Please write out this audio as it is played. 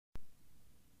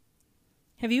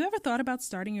Have you ever thought about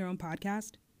starting your own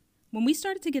podcast? When we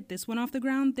started to get this one off the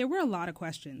ground, there were a lot of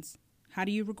questions. How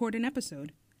do you record an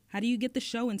episode? How do you get the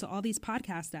show into all these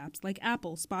podcast apps like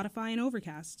Apple, Spotify, and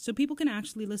Overcast so people can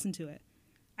actually listen to it?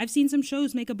 I've seen some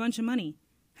shows make a bunch of money.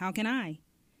 How can I?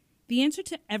 The answer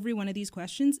to every one of these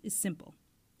questions is simple.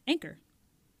 Anchor.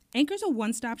 Anchor's a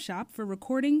one-stop shop for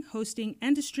recording, hosting,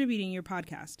 and distributing your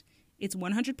podcast. It's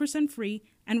 100% free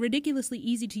and ridiculously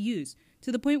easy to use,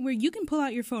 to the point where you can pull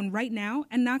out your phone right now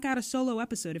and knock out a solo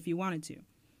episode if you wanted to.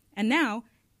 And now,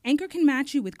 Anchor can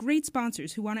match you with great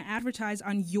sponsors who want to advertise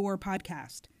on your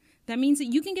podcast. That means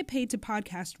that you can get paid to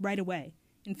podcast right away.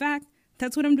 In fact,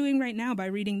 that's what I'm doing right now by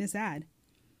reading this ad.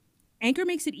 Anchor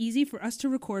makes it easy for us to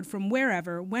record from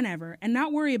wherever, whenever, and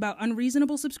not worry about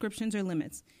unreasonable subscriptions or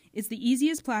limits. It's the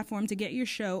easiest platform to get your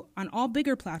show on all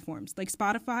bigger platforms like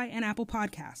Spotify and Apple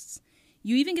Podcasts.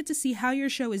 You even get to see how your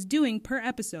show is doing per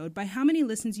episode by how many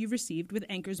listens you've received with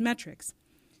Anchor's metrics.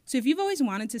 So if you've always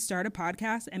wanted to start a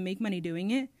podcast and make money doing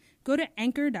it, go to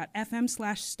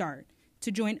anchor.fm/start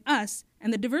to join us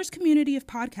and the diverse community of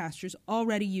podcasters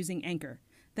already using Anchor.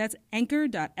 That's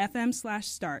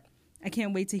anchor.fm/start. I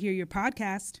can't wait to hear your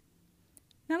podcast.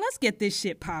 Now let's get this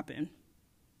shit poppin'.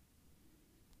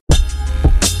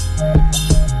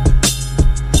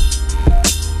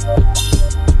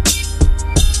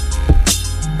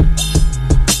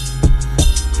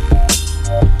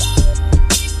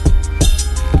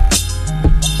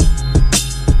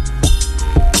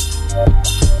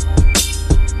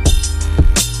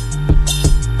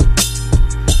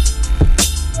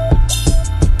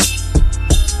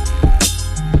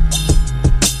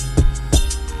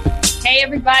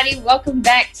 Everybody, welcome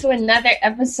back to another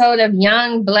episode of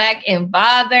Young, Black, and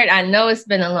Bothered. I know it's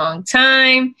been a long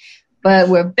time, but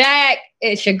we're back.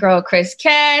 It's your girl, Chris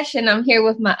Cash, and I'm here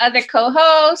with my other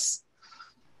co-host,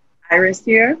 Iris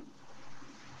here.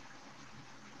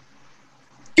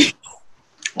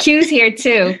 Q's here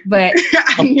too, but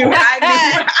he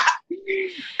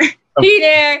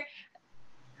there.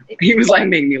 He was like,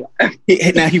 make me laugh.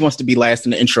 Now he wants to be last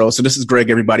in the intro. So this is Greg,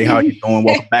 everybody. How are you doing?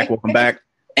 Welcome back. Welcome back.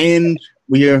 And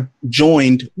we are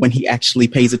joined when he actually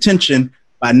pays attention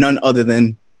by none other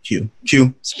than Q.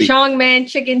 Q, speak. Strongman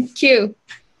Chicken Q.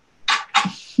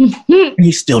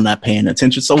 He's still not paying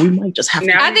attention, so we might just have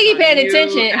to. I think he's paying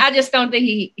attention. I just don't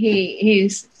think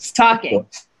he's talking.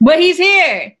 But he's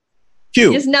here.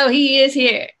 Q. Just know he is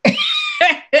here.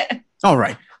 All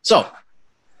right. So.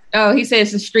 Oh, he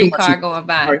says the streetcar going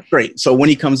by. All right, great. So when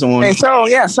he comes on. Hey, so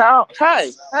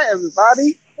hi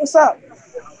everybody. What's up?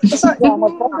 What's up, y'all, my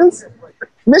brothers?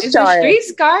 Is the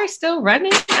streetcar still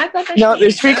running? I thought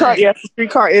the streetcar. Yes, the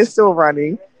streetcar is still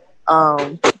running.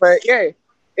 But yeah,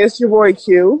 it's your boy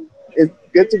Q. It's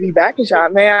good to be back with y'all,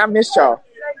 man. I missed y'all.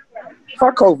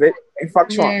 Fuck COVID and fuck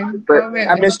Trump, but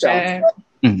I missed y'all.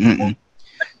 Mm-hmm.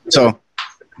 So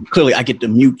clearly, I get to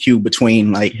mute Q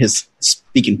between like his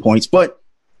speaking points, but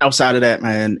outside of that,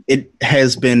 man, it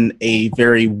has been a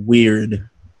very weird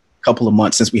couple of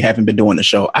months since we haven't been doing the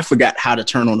show. I forgot how to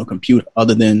turn on a computer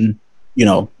other than,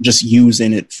 just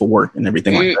using it for work and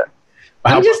everything like that.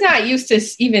 I'm just not used to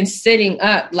even sitting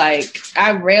up. Like,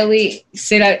 I rarely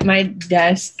sit at my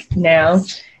desk now.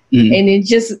 And it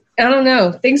just, I don't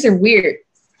know. Things are weird.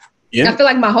 Yeah. I feel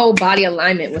like my whole body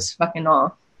alignment was fucking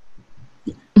off.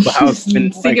 But how it's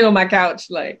been sitting on my couch,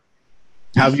 like.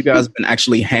 How have you guys been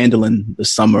actually handling the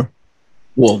summer?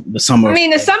 Well, the summer. I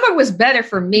mean, the summer was better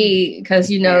for me because,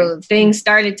 things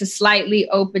started to slightly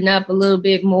open up a little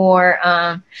bit more.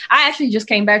 I actually just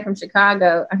came back from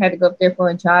Chicago. I had to go up there for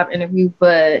a job interview,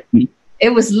 but it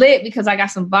was lit because I got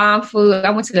some bomb food. I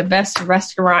went to the best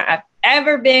restaurant I've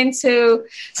ever been to.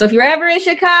 So if you're ever in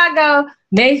Chicago,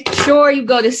 make sure you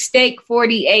go to Steak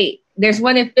 48. There's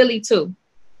one in Philly too.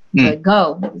 But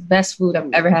go. It's the best food I've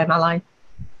ever had in my life.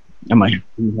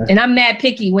 And I'm mad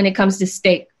picky when it comes to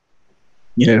steak.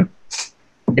 Yeah.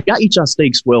 If y'all eat your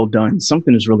steaks well done,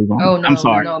 something is really wrong. Oh, no, I'm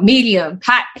sorry. No. Medium,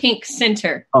 hot pink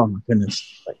center. Oh, my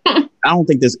goodness. I don't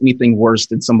think there's anything worse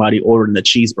than somebody ordering a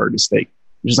cheeseburger steak.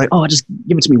 You're just like, just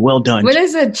give it to me well done. What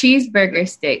is a cheeseburger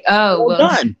steak? Oh, well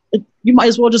done. You might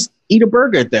as well just eat a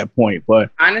burger at that point. But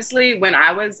honestly, when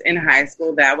I was in high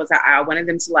school, I wanted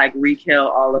them to like re-kill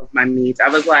all of my meats. I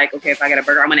was like, okay, if I get a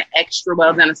burger, I want an extra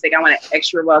well done steak. I want an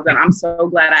extra well done. I'm so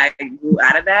glad I grew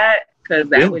out of that because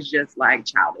that was just like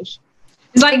childish.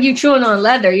 It's like you chewing on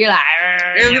leather. You're like,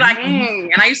 it was like,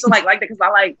 and I used to like that because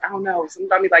I don't know,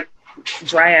 somebody like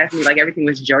dry ass me, like everything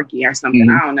was jerky or something.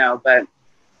 I don't know, but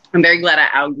I'm very glad I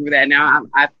outgrew that. Now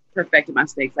I've perfected my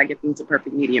steaks. I get them to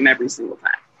perfect medium every single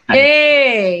time.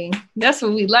 Hey, that's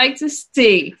what we like to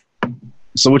see.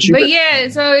 So what you? But yeah,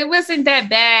 so it wasn't that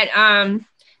bad.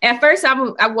 At first,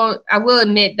 I will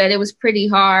admit that it was pretty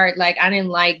hard. Like, I didn't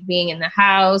like being in the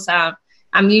house.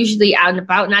 I'm usually out and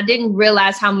about, and I didn't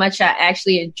realize how much I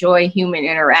actually enjoy human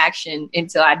interaction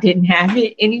until I didn't have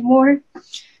it anymore.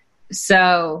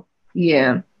 So,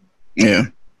 yeah. Yeah.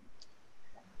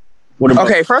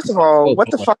 Okay, first of all, what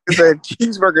the fuck is a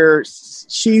cheeseburger?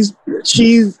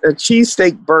 A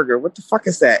cheesesteak burger. What the fuck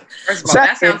is that? First of all,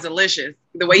 that sounds delicious.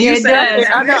 The way you said it,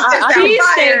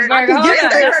 cheesesteak burger.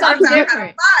 That sounds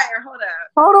different.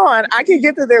 Hold on, I can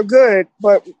get that they're good,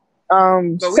 but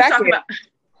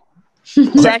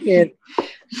second,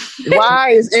 why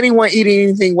is anyone eating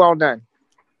anything well done?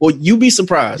 Well, you be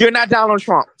surprised. You're not Donald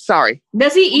Trump. Sorry.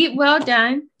 Does he eat well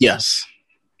done? Yes.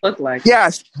 Look like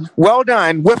yes, well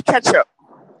done with ketchup.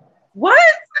 What?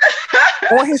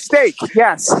 On his steak,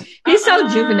 yes. He's so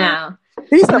juvenile.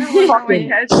 He's a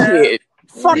fucking kid.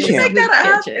 Fuck Did you him. make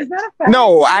that up? Is that a fact?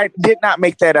 No, I did not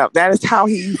make that up. That is how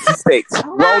he eats his steaks.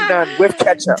 Well done with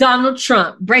ketchup. Donald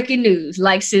Trump, breaking news,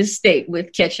 likes his steak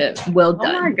with ketchup. Well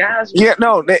done. Oh my gosh. Yeah,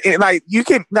 no, like you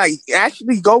can like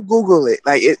actually go Google it.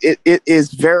 Like it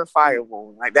is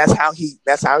verifiable. Like that's how he.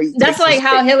 That's like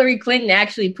how Hillary Clinton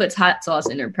actually puts hot sauce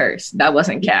in her purse. That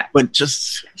wasn't cap. But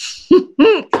just.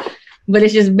 But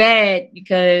it's just bad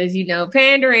because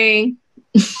pandering.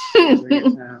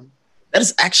 That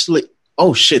is actually.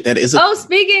 Oh shit! That is.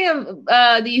 Speaking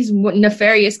of these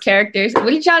nefarious characters, what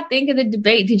did y'all think of the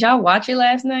debate? Did y'all watch it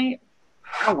last night?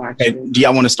 I watched it. Do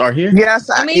y'all want to start here? Yes.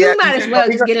 You might as well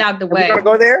just get it out the way. We're gonna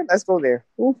go there. Let's go there.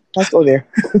 Ooh, let's go there.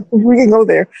 We can go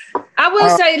there. I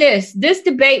will say this: this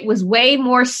debate was way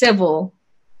more civil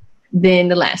than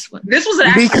the last one. This was an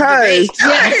actual debate.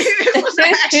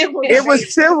 It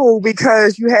was civil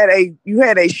because you had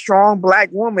a strong black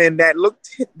woman that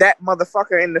looked that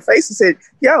motherfucker in the face and said,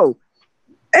 "Yo,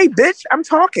 hey, bitch, I'm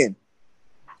talking.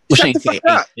 Shut the fuck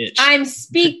up. I'm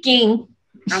speaking.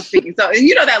 I'm speaking." So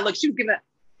you know that look. She was gonna.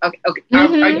 Okay.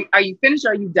 Mm-hmm. Are you finished?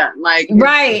 Or are you done? Like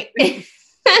right.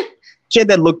 She had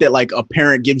that look that like a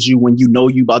parent gives you when you know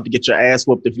you about to get your ass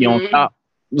whooped if you don't stop.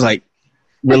 It was like,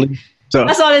 really? So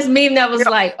I saw this meme that was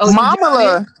like, "Oh,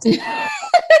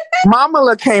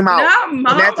 Mamala came out in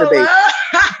that debate.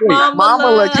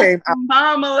 Mamala came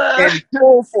out in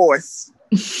full force.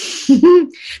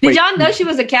 Did y'all know she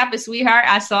was a Kappa sweetheart?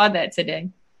 I saw that today.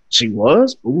 She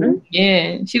was? Ooh.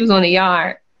 Yeah, she was on the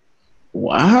yard.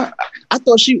 Wow. I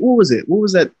thought what was it? What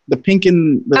was that? The pink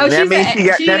and the...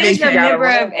 She is a member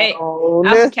of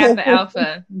Alpha Kappa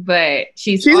Alpha, but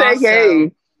she's also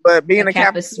AKA. But being a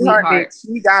Kappa sweetheart,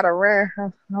 she got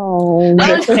around. Oh,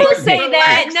 don't say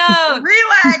that. No,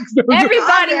 relax.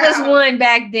 Everybody was one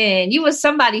back then. You was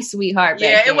somebody's sweetheart.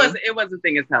 Back then. It was a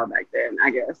thing as hell back then. I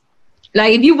guess.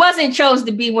 Like if you wasn't chose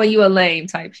to be one, you a lame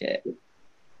type shit.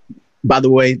 By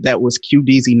the way, that was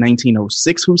QDZ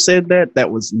 1906 who said that. That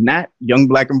was not Young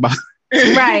Black and Bob.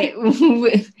 Right.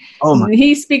 Oh my.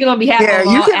 He's speaking on behalf of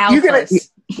all alphas.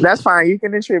 That's fine. You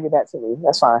can attribute that to me.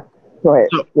 That's fine. Go ahead.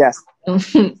 Yes.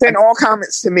 Send all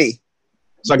comments to me.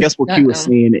 So I guess what Q was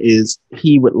saying is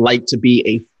he would like to be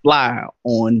a fly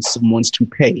on someone's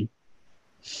toupee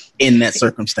in that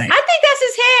circumstance. I think that's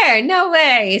his hair. No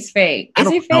way. It's fake. Is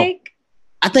it fake?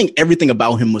 I think everything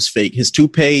about him was fake. His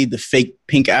toupee, the fake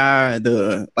pink eye,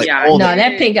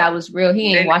 that pink eye was real.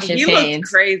 He ain't wash his hands. He looked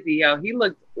crazy, yo. He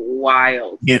looked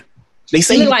wild. Yeah. They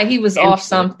say he looked like he was off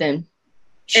something.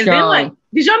 And then, like,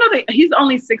 did y'all know that he's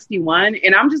only 61?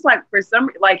 And I'm just like, for some,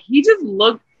 like, he just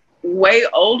looked way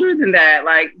older than that.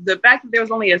 Like, the fact that there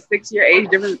was only a 6-year age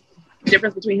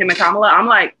difference between him and Kamala, I'm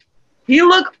like, he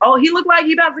looked like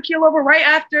he about to kill over right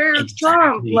after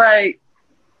Trump. Like,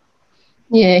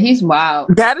 yeah, he's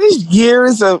wild. That is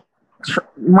years of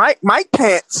Mike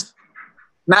Pence,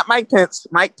 not Mike Pence.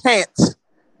 Mike Pence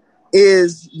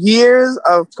is years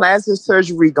of plastic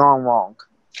surgery gone wrong.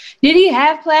 Did he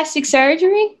have plastic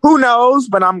surgery? Who knows?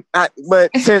 But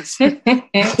since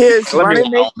his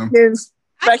running mate can speculate,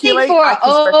 I think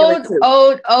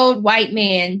for an old white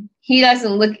man, he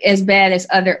doesn't look as bad as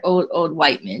other old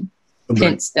white men. Okay.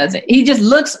 Pence doesn't. He just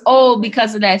looks old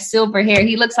because of that silver hair.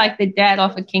 He looks like the dad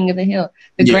off of King of the Hill,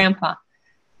 grandpa.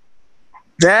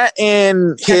 That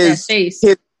and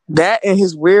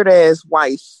his weird ass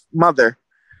wife, mother.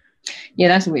 Yeah,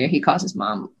 that's weird. He calls his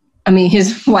mom. I mean,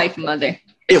 his wife, mother.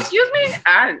 Excuse me?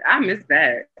 I missed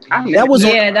that.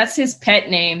 That's his pet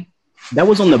name. That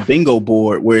was on the bingo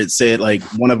board where it said like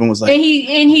one of them was like, and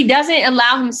he doesn't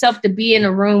allow himself to be in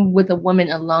a room with a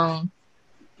woman alone.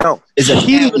 No,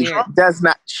 she does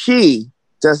not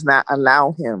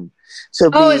allow him to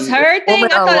be. Oh, it's her thing. I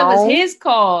thought it was his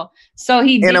call, so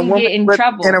he didn't get in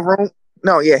trouble in a room.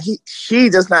 No, yeah, she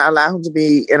does not allow him to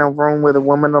be in a room with a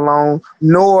woman alone,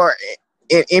 nor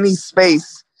in any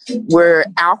space where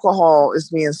alcohol is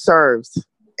being served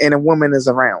and a woman is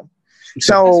around.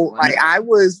 So like I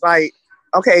was like,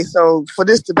 okay, so for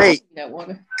this debate,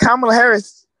 Kamala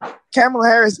Harris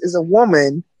is a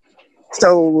woman.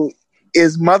 So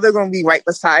is Mother going to be right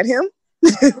beside him?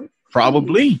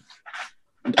 Probably.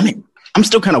 I mean, I'm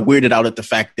still kind of weirded out at the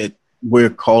fact that we're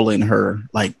calling her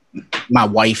like my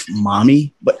wife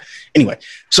mommy. But anyway,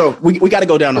 so we got to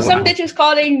go down the line. Some bitches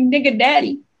call they nigga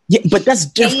daddy. Yeah, but that's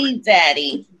different. Hey,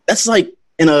 daddy. That's like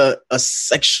in a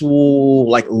sexual,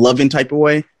 like loving type of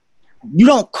way. You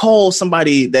don't call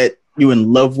somebody that you're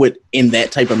in love with in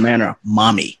that type of manner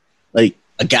mommy. Like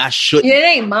a guy should. Yeah,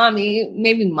 it ain't mommy.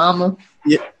 Maybe mama.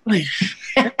 Yeah.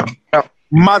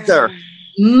 Mother.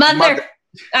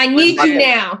 I need you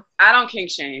now. I don't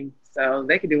kink shame, so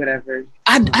they can do whatever.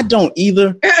 I don't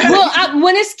either. Well,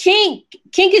 when it's kink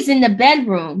is in the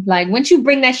bedroom. Like once you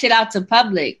bring that shit out to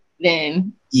public,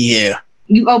 then yeah,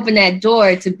 you open that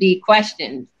door to be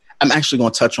questioned. I'm actually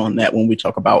going to touch on that when we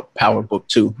talk about Power Book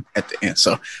 2 at the end.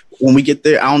 So when we get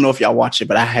there, I don't know if y'all watch it,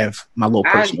 but I have my little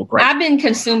personal gripe. I've been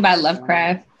consumed by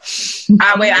Lovecraft.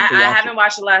 I haven't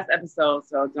watched the last episode,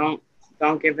 so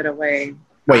don't give it away.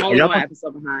 Wait, I'm only one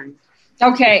episode behind.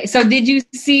 Okay, so did you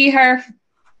see her?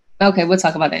 Okay, we'll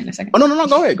talk about that in a second. Oh, no,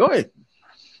 go ahead.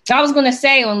 I was going to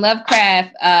say on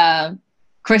Lovecraft,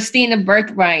 Christina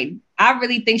Birthright, I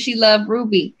really think she loved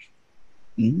Ruby.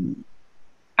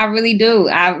 I really do.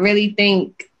 I really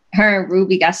think her and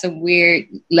Ruby got some weird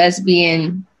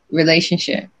lesbian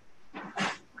relationship.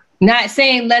 Not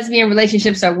saying lesbian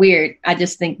relationships are weird. I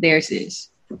just think theirs is.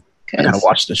 I gotta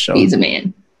watch the show. He's a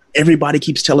man. Everybody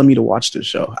keeps telling me to watch this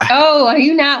show. Are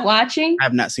you not watching? I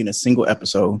have not seen a single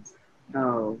episode.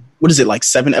 Oh. What is it, like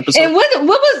 7 episodes? And what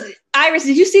was, Iris,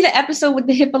 did you see the episode with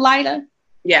the Hippolyta?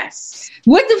 Yes.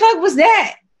 What the fuck was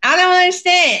that? I don't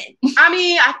understand. I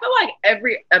mean, I feel like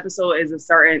every episode is a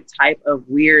certain type of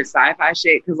weird sci-fi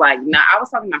shit. Because, like, I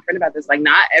was talking to my friend about this. Like,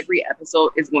 not every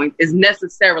episode is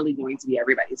necessarily going to be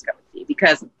everybody's cup of tea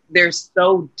because they're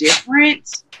so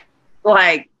different.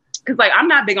 Like, because, like, I'm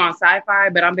not big on sci-fi,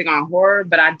 but I'm big on horror.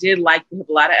 But I did like the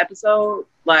Hippolyta episode.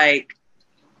 Like,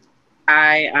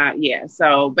 there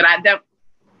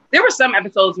were some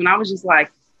episodes when I was just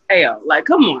like, hey, yo, like,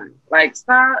 come on, like,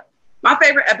 stop. My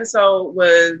favorite episode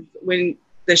was when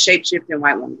the shapeshifting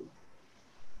White London.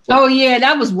 Oh yeah,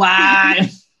 that was wild.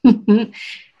 That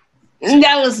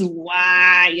was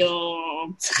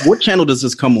wild. What channel does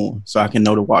this come on so I can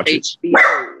know to watch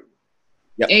HBO.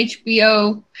 Yep.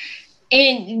 HBO.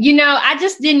 And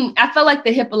I felt like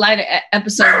the Hippolyta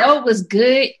episode, though it was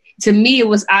good, to me it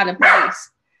was out of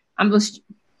place.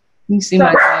 You see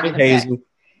my dog in the back.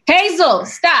 Hazel,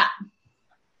 stop.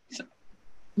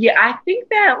 Yeah, I think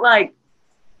that, like,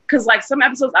 because, like, some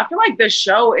episodes, I feel like the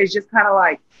show is just kind of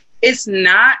like, it's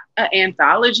not an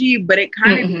anthology, but it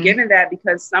kind of is given that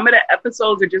because some of the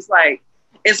episodes are just like,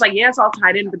 it's like, yeah, it's all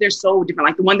tied in, but they're so different.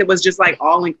 Like the one that was just like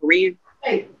all in Korean.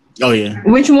 Oh, yeah.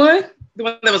 Which one? The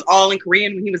one that was all in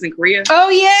Korean when he was in Korea. Oh,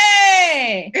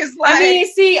 yeah. It's like, I mean,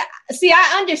 see,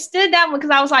 I understood that one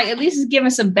because I was like, at least it's giving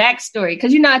some backstory.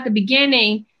 Because, at the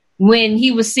beginning, when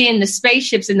he was seeing the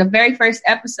spaceships in the very first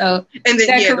episode, and then,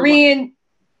 that Korean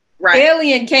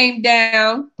alien came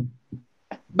down.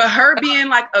 But her being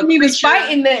like he was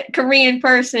fighting the Korean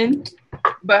person.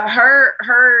 But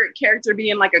her character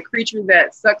being like a creature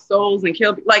that sucks souls and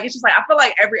kills. Like, it's just like, I feel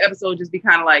like every episode just be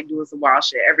kind of like doing some wild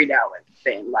shit every now and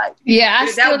then. Like, yeah, I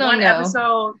still don't know.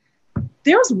 Episode,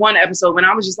 there was one episode when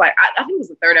I was just like, I think it was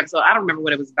the third episode. I don't remember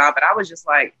what it was about, but I was just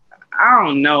like, I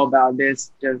don't know about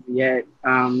this just yet.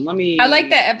 I like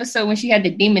that episode when she had the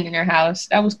demon in her house.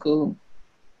 That was cool.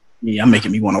 Yeah, I'm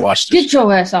making me want to watch this. Get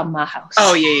your ass out of my house.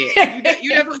 Oh yeah. You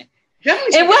definitely.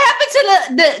 And what happened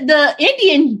to the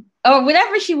Indian or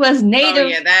whatever she was, native? Oh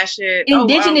yeah, that shit.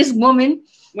 Indigenous woman.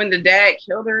 When the dad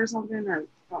killed her or something or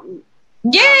something.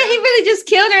 Yeah, he really just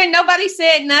killed her and nobody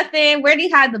said nothing. Where did he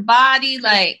hide the body?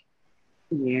 Like.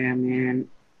 Yeah, man.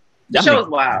 The show is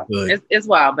wild. It's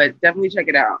wild, but definitely check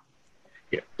it out.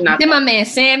 Yeah. Then my man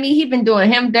Sammy, he been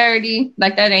doing him dirty.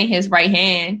 Like that ain't his right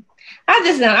hand. I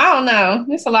don't know.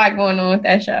 There's a lot going on with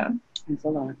that show. It's a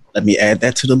lot. Let me add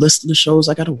that to the list of the shows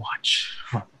I gotta watch.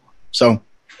 So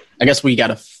I guess we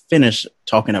gotta finish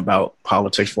talking about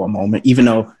politics for a moment, even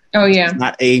though it's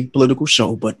not a political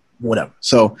show, but whatever.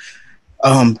 So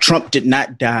Trump did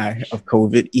not die of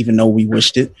COVID, even though we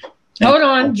wished it. Hold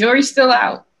on, jury's still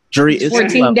out. Jury is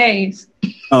 14 days.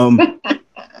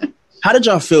 How did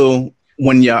y'all feel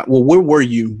when where were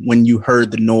you when you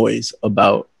heard the noise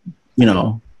about,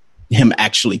 him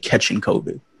actually catching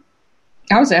COVID?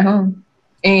 I was at home.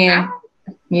 And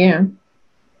yeah.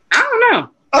 I don't know.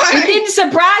 It didn't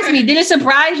didn't surprise me. Did it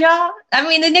surprise y'all? I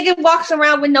mean, the nigga walks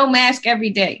around with no mask every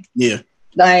day. Yeah.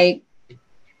 Like,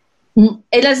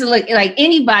 it doesn't look like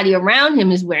anybody around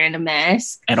him is wearing a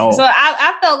mask at all. So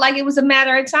I felt like it was a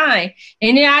matter of time.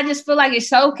 And then I just feel like it's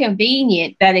so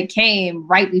convenient that it came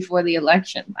right before the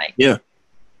election. Like, yeah.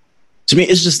 To me,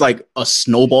 it's just like a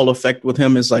snowball effect with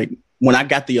him. It's like when I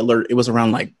got the alert, it was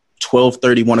around like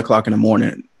 12:30, 1 o'clock in the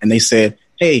morning. And they said,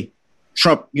 hey,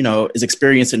 Trump, is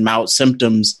experiencing mild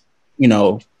symptoms,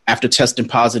 after testing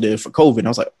positive for COVID. And I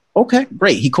was like, okay,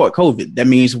 great. He caught COVID. That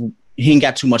means he ain't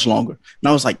got too much longer. And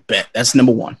I was like, bet, that's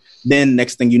number one. Then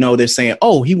next thing you know, they're saying,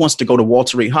 oh, he wants to go to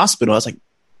Walter Reed Hospital. I was like,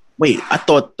 wait, I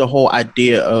thought the whole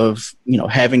idea of,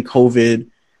 having COVID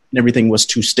and everything was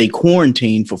to stay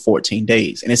quarantined for 14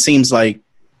 days. And it seems like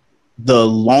the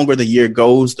longer the year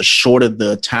goes, the shorter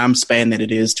the time span that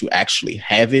it is to actually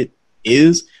have it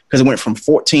is, because it went from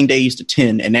 14 days to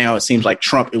 10. And now it seems like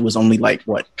Trump, it was only like,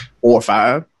 4 or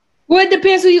 5? Well, it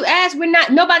depends who you ask.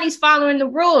 Nobody's following the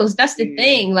rules. That's the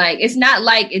thing. Like, it's not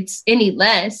like it's any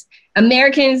less.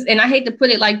 Americans, and I hate to put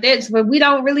it like this, but we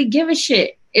don't really give a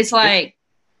shit. It's like,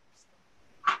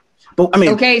 but, I mean,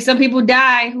 okay, some people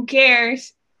die. Who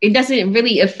cares? It doesn't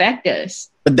really affect us.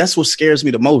 But that's what scares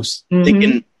me the most. Mm-hmm.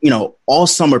 Thinking, all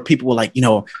summer people were like,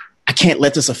 I can't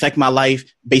let this affect my life.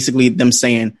 Basically them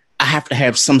saying, I have to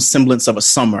have some semblance of a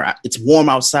summer. It's warm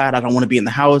outside. I don't want to be in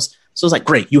the house. So it's like,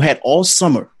 great. You had all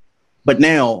summer. But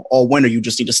now, all winter, you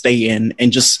just need to stay in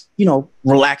and just,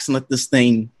 relax and let this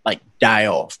thing, die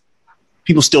off.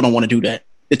 People still don't want to do that.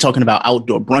 They're talking about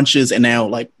outdoor brunches, and now,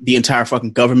 the entire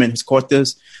fucking government has caught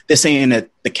this. They're saying that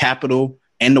the Capitol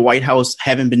and the White House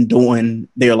haven't been doing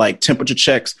their, temperature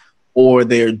checks or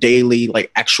their daily,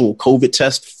 actual COVID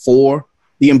test for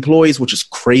the employees, which is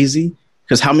crazy.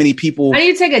 Because how many people... How do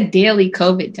you take a daily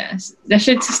COVID test? That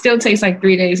shit still takes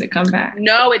 3 days to come back.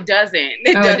 No, it doesn't.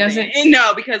 It doesn't?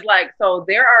 No, because so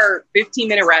there are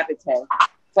 15-minute rapid tests.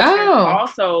 So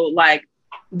also,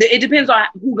 it depends on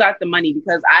who got the money,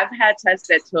 because I've had tests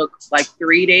that took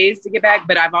 3 days to get back,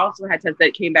 but I've also had tests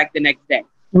that came back the next day.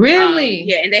 Really?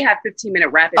 Yeah, and they have 15-minute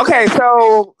rapid Okay, tests.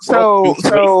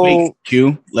 so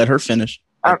Q, let her finish.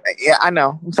 Yeah, I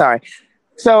know. I'm sorry.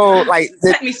 So,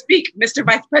 let me speak, Mr.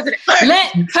 Vice President.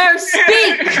 Let her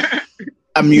speak.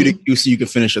 I muted you so you can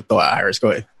finish your thought, Iris. Go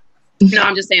ahead. No,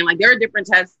 I'm just saying, there are different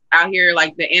tests out here,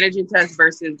 the antigen test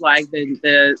versus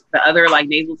the other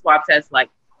nasal swab tests.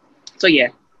 So yeah.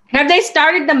 Have they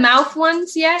started the mouth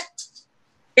ones yet?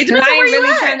 It depends I on where ain't really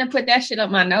you at. trying to put that shit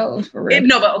up my nose for real.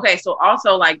 No, but okay. So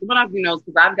also the one off your nose,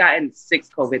 because I've gotten 6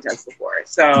 COVID tests before.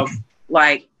 So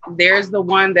there's the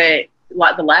one that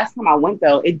the last time I went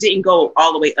though, it didn't go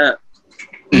all the way up.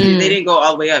 They didn't go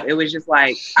all the way up. It was just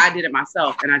I did it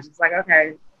myself, and I just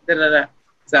okay, da da da.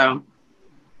 So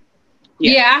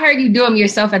yeah, I heard you do them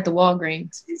yourself at the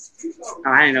Walgreens.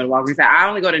 Oh, I didn't know the Walgreens. I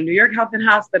only go to New York Health and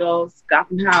Hospitals,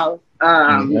 Gotham House.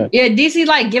 Yeah,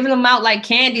 DC giving them out like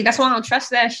candy. That's why I don't trust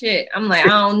that shit. I'm I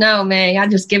don't know, man. Y'all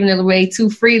just giving it away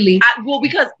too freely.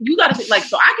 Because you gotta think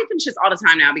so I get them shits all the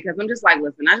time now, because I'm just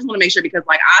listen, I just want to make sure, because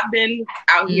I've been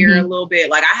out here a little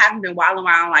bit. I haven't been wilding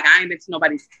around. I ain't been to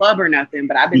nobody's club or nothing,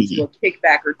 but I've been to a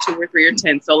kickback or 2 or 3 or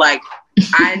 10. So I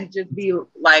just be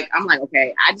I'm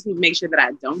okay, I just need to make sure that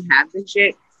I don't have this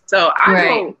shit. So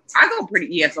I go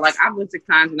pretty, so I've been 6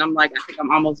 times, and I'm I think I'm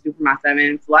almost due for my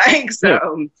 7th. So.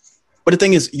 Yeah. But the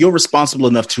thing is, you're responsible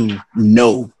enough to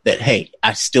know that, hey,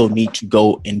 I still need to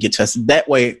go and get tested. That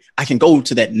way I can go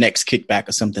to that next kickback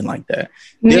or something like that.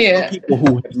 There's people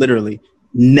who have literally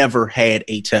never had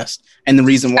a test. And the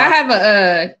reason why... I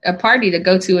have a party to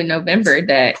go to in November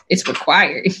that it's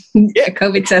required. A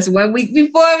COVID test 1 week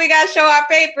before we got to show our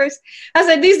papers. I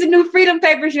said, these are new freedom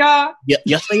papers, y'all. Yeah,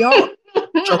 yes, they are.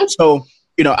 So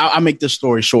I'll make this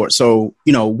story short. So,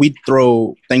 we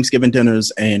throw Thanksgiving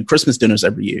dinners and Christmas dinners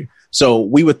every year. So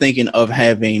we were thinking of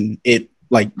having it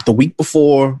the week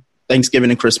before Thanksgiving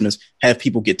and Christmas, have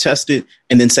people get tested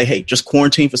and then say, hey, just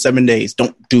quarantine for 7 days.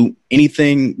 Don't do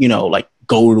anything,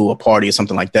 go to a party or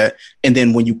something like that. And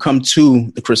then when you come to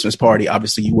the Christmas party,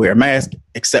 obviously you wear a mask,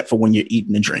 except for when you're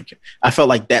eating and drinking. I felt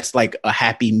like that's a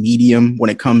happy medium when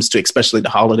it comes to especially the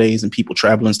holidays and people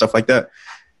traveling and stuff like that.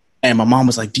 And my mom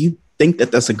was like, do you think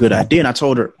that that's a good idea? And I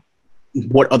told her,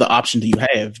 what other option do you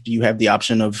have? Do you have the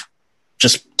option of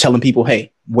just telling people,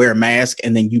 hey, wear a mask,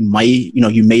 and then you may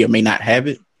or may not have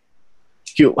it?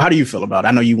 How do you feel about it?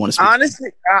 I know you want to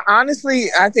speak. Honestly,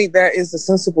 I think that is a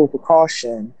sensible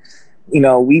precaution.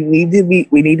 We need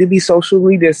to be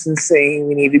socially distancing.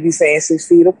 We need to be staying 6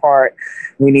 feet apart.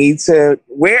 We need to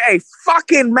wear a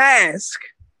fucking mask.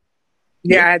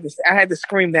 Yeah, I had to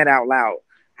scream that out loud.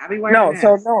 I be wearing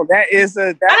that is a.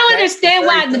 I don't understand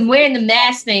why the wearing the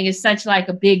mask thing is such like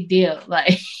a big deal.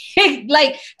 Like,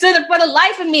 for the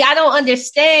life of me, I don't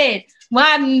understand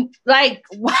why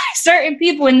certain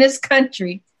people in this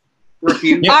country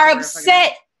are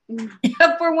upset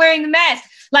for wearing the mask.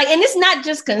 Like, and it's not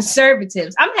just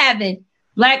conservatives. I'm having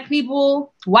Black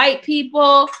people, white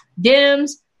people,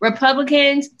 Dems,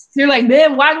 Republicans. They're like,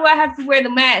 man, why do I have to wear the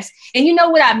mask? And you know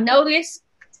what I've noticed?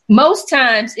 Most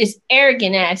times it's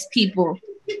arrogant ass people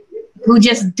who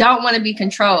just don't want to be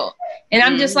controlled. And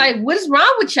I'm just like, what is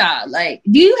wrong with y'all? Like,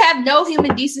 do you have no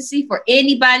human decency for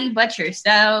anybody but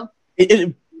yourself?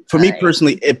 For me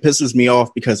personally, it pisses me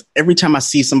off because every time I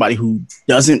see somebody who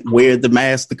doesn't wear the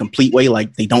mask the complete way,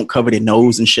 like they don't cover their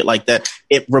nose and shit like that,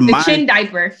 it reminds the chin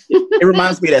diaper. It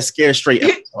reminds me of that Scare Straight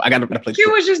episode. I gotta play.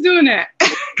 Q was just doing that.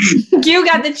 Q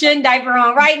got the chin diaper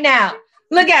on right now.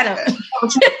 Look at him.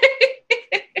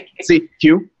 See,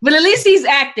 Q. But at least he's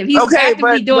active. He's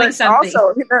actively doing something.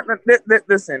 Also,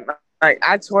 listen, like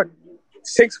I taught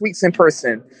 6 weeks in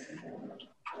person.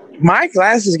 My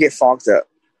glasses get fogged up.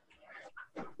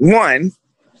 One,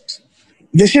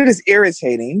 this shit is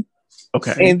irritating.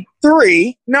 Okay. And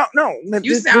 3, no.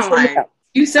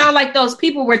 You sound like those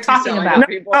people we're talking about.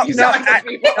 I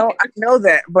know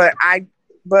that,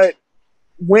 but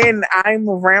when I'm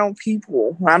around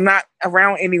people, I'm not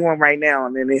around anyone right now,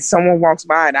 and then if someone walks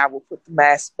by, and I will put the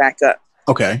mask back up.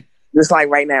 Okay. Just like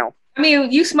right now. I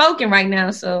mean, you smoking right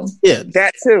now, so yeah,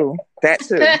 that too.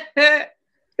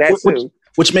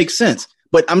 Which makes sense.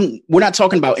 But we're not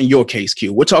talking about in your case,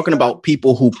 Q. We're talking about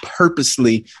people who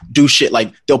purposely do shit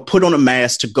like they'll put on a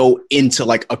mask to go into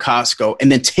like a Costco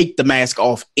and then take the mask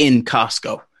off in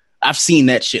Costco. I've seen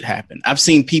that shit happen. I've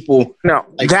seen people. No,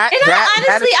 honestly,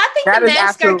 I think the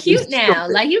masks are cute now.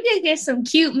 Stupid. Like you can get some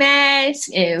cute masks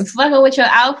and fucking with your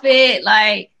outfit.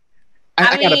 Like,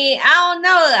 I don't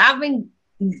know. I've been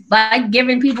like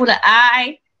giving people the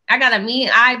eye. I got a mean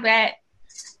eye back.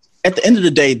 At the end of the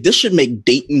day, this should make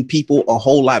dating people a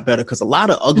whole lot better because a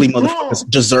lot of ugly motherfuckers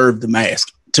deserve the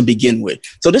mask to begin with.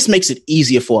 So this makes it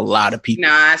easier for a lot of people.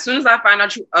 Nah, as soon as I find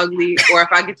out you ugly, or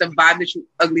if I get the vibe that you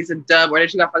ugly, it's a dub, or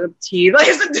that you got fucking teeth. Like,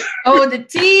 the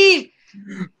teeth.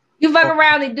 You fuck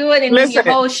around and do it, and then your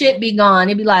whole shit be gone.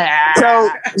 It'd be like,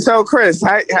 So Chris,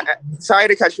 sorry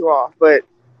to cut you off, but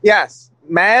yes,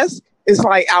 mask is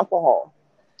like alcohol.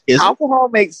 Alcohol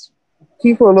makes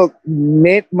people look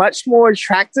much more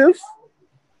attractive.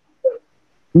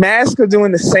 Masks are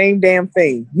doing the same damn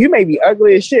thing. You may be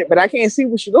ugly as shit, but I can't see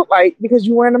what you look like because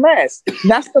you're wearing a mask.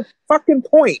 That's the fucking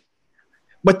point.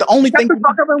 But the only thing, the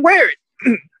fuck up and wear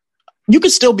it. You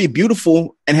can still be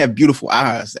beautiful and have beautiful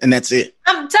eyes, and that's it.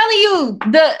 I'm telling you,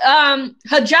 the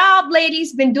hijab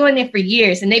ladies been doing it for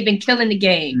years, and they've been killing the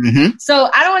game. Mm-hmm. So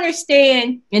I don't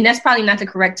understand, and that's probably not the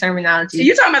correct terminology.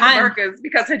 You're talking about the burqas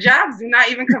because hijabs do not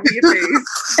even cover your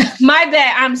face. My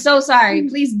bad. I'm so sorry.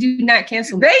 Please do not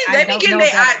cancel me. They be getting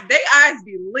their eyes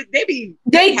be lit. They do.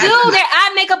 Their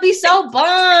eye makeup be so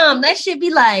bomb. That shit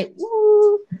be like,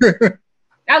 woo.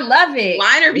 I love it.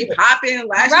 Liner be popping,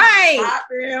 lashes be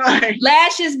popping. Like.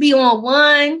 Lashes be on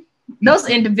one. Those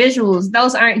individuals,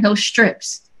 those aren't no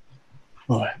strips.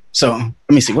 All right. So let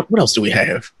me see. What else do we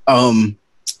have? I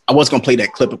was going to play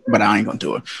that clip, but I ain't going to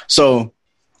do it. So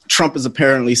Trump is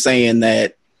apparently saying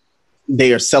that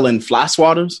they are selling fly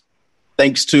swatters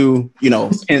thanks to,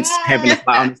 Pence having a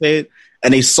fly on his head,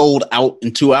 and they sold out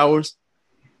in 2 hours.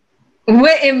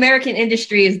 What American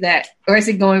industry is that? Or is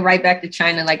it going right back to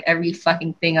China like every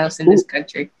fucking thing else in this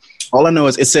country? All I know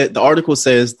is the article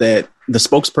says that the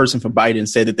spokesperson for Biden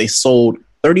said that they sold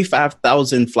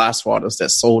 35,000 fly swatters that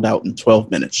sold out in 12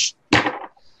 minutes.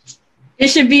 It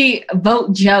should be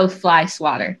Vote Joe Fly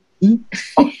Swatter.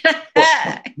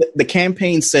 Mm-hmm. The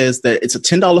campaign says that it's a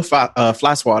 $10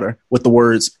 fly swatter with the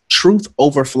words "Truth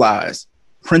over flies"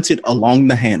 printed along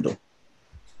the handle.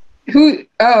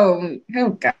 Oh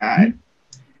God.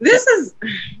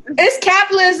 It's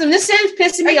capitalism. This shit's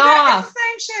pissing me off.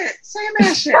 Same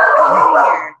ass shit.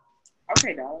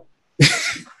 Okay, dog.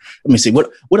 Let me see.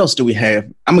 What else do we have?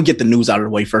 I'm going to get the news out of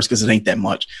the way first because it ain't that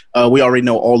much. We already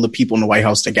know all the people in the White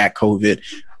House that got COVID.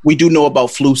 We do know about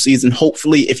flu season.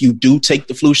 Hopefully, if you do take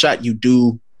the flu shot, you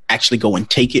do actually go and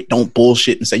take it. Don't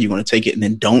bullshit and say you're going to take it and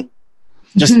then don't.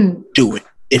 Just do it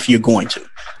if you're going to.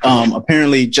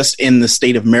 Apparently, just in the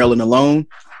state of Maryland alone,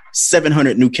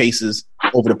 700 new cases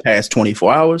over the past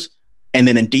 24 hours. And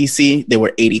then in D.C., there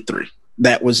were 83.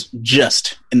 That was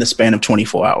just in the span of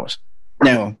 24 hours.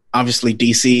 Now, obviously,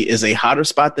 D.C. is a hotter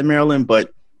spot than Maryland,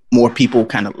 but more people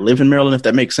kind of live in Maryland, if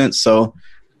that makes sense. So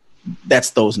that's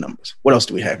those numbers. What else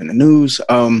do we have in the news?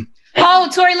 Oh,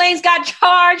 Tory Lanez got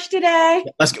charged today.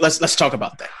 Let's talk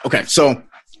about that. Okay, so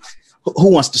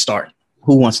who wants to start?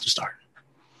 Who wants to start?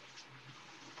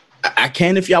 I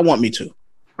can if y'all want me to.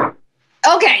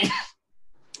 Okay.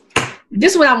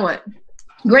 This is what I want.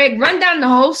 Greg, run down the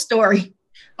whole story.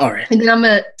 All right. And then I'm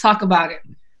going to talk about it.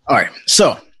 All right.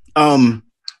 So I'm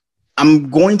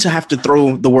going to have to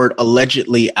throw the word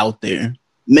allegedly out there,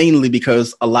 mainly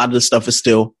because a lot of the stuff is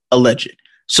still alleged.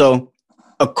 So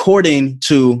according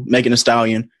to Megan Thee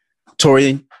Stallion,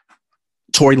 Tory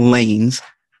Lanez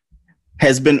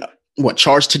has been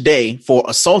charged today for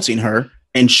assaulting her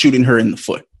and shooting her in the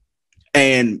foot.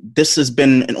 And this has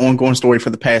been an ongoing story for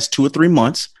the past 2 or 3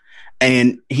 months.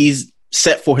 And he's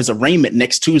set for his arraignment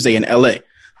next Tuesday in LA.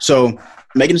 So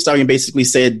Megan Thee Stallion basically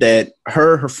said that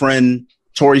her friend,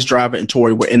 Tory's driver, and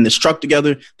Tory were in this truck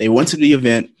together. They went to the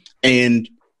event, and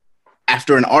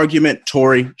after an argument,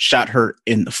 Tory shot her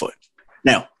in the foot.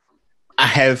 Now, I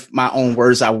have my own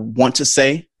words I want to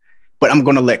say, but I'm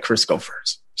going to let Chris go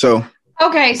first. So,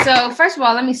 okay. So first of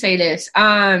all, let me say this.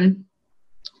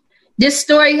 This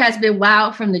story has been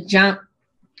wild from the jump.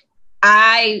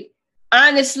 I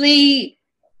honestly,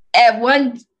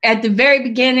 at the very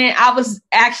beginning, I was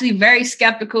actually very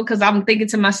skeptical because I'm thinking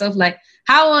to myself, like,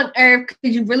 how on earth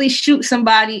could you really shoot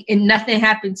somebody and nothing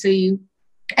happened to you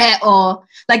at all?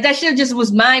 Like, that shit just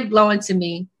was mind blowing to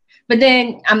me. But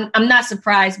then I'm not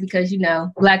surprised because,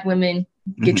 Black women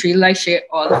get treated like shit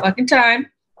all the fucking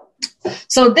time.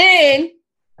 So then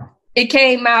it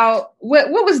came out.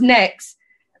 What was next?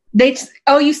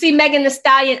 You see Megan Thee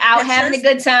Stallion out having a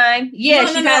good time. Yeah,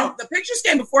 no. The pictures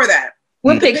came before that.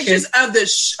 What pictures of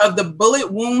the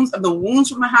bullet wounds, of the wounds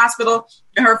from the hospital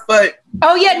in her foot.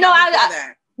 Oh yeah, no,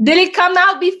 did it come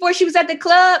out before she was at the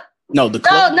club? No, the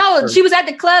club. No, she was at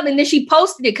the club and then she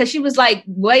posted it because she was like,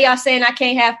 "What y'all saying? I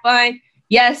can't have fun?"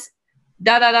 Yes,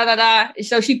 da da da da da.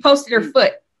 So she posted her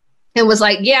foot and was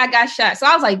like, "Yeah, I got shot." So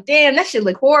I was like, "Damn, that shit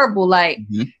look horrible." Like.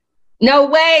 Mm-hmm. No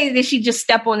way did she just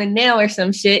step on a nail or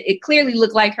some shit. It clearly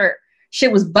looked like her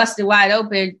shit was busted wide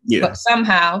open, but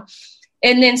somehow.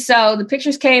 And then so the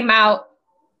pictures came out.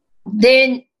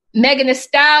 Then Megan Thee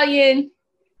Stallion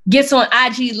gets on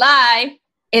IG Live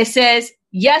and says,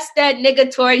 "Yes, that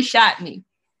nigga Tory shot me."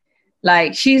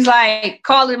 Like, she's like,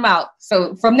 calling him out.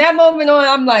 So from that moment on,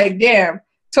 I'm like, damn,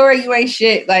 Tory, you ain't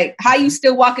shit. Like, how you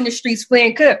still walking the streets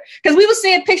playing cook? Because we were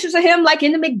seeing pictures of him like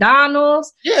in the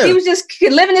McDonald's. Yeah. He was just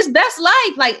living his best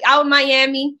life, like out in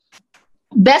Miami.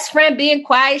 Best friend being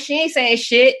quiet. She ain't saying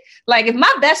shit. Like, if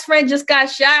my best friend just got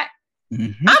shot,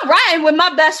 I'm riding with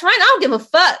my best friend. I don't give a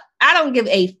fuck. I don't give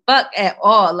a fuck at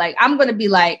all. Like, I'm going to be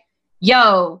like,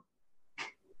 yo,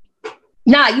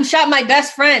 nah, you shot my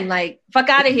best friend. Like, fuck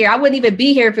out of here. I wouldn't even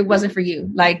be here if it wasn't for you.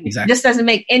 Like, This doesn't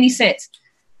make any sense.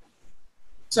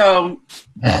 So,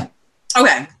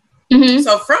 okay. Mm-hmm.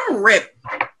 So from RIP,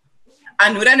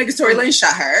 I knew that nigga Tory Lanez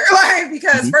shot her. Like,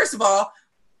 because first of all,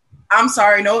 I'm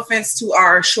sorry, no offense to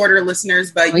our shorter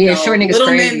listeners, but short niggas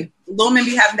little men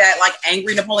be having that like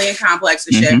angry Napoleon complex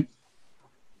and shit.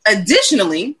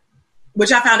 Additionally,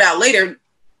 which I found out later,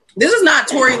 this is not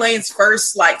Tory Lanez's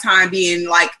first like time being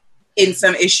like in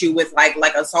some issue with like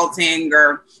assaulting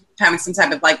or having some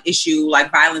type of like issue,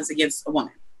 like violence against a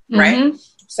woman, right?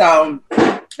 So,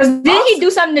 didn't he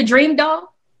do something to Dream Doll?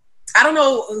 I don't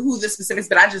know who the specifics,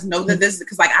 but I just know that this is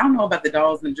because, like, I don't know about the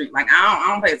dolls and Dream. Like, I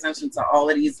don't pay attention to all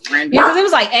of these random. Yeah, because it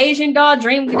was like Asian Doll,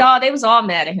 Dream Doll. They was all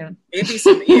mad at him. It'd be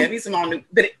some all new.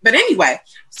 But anyway,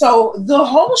 so the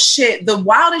whole shit, the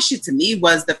wildest shit to me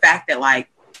was the fact that like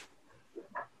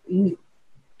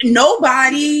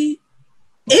nobody.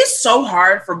 It's so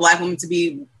hard for Black women to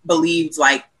be believed,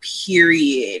 like,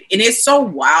 period. And it's so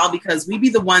wild because we be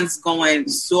the ones going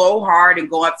so hard and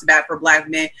go up to bat for Black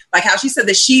men. Like how she said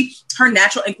that her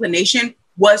natural inclination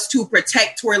was to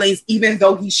protect Tory Lanez even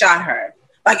though he shot her.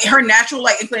 Like her natural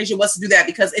like inclination was to do that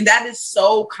and that is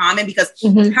so common because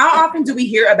how often do we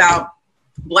hear about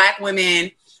Black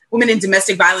women in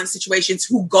domestic violence situations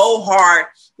who go hard,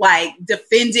 like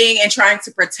defending and trying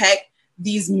to protect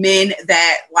these men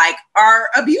that like are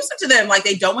abusive to them, like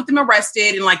they don't want them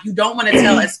arrested, and like you don't want to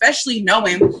tell, especially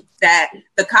knowing that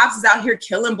the cops is out here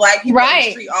killing Black people on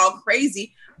the street all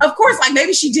crazy. Of course, like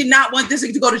maybe she did not want this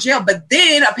to go to jail, but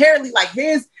then apparently like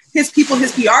his people,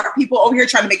 his PR people over here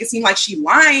trying to make it seem like she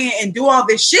lying and do all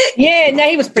this shit. Yeah, now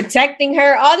he was protecting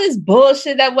her, all this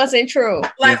bullshit that wasn't true.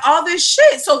 Like all this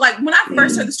shit. So like when I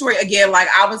first heard the story again, like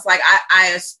I was like, I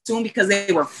assumed because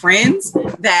they were friends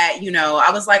that,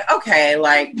 I was like, okay,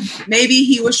 like maybe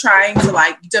he was trying to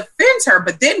like defend her.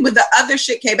 But then when the other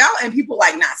shit came out and people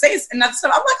like not saying enough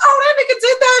stuff, I'm like, oh, that nigga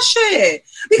did that shit.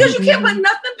 Because you can't put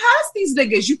nothing past these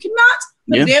niggas. You cannot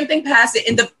put a damn thing past it.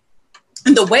 And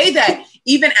And the way that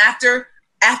even after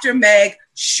Meg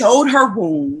showed her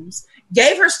wounds,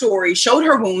 gave her story, showed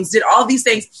her wounds, did all these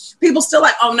things, people still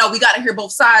like, oh no, we got to hear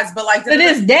both sides. But like to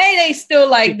this day, they still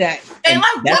like that. And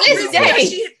like,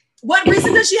 what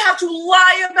reason does she have to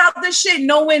lie about this shit,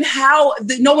 knowing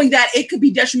that it could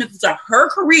be detrimental to her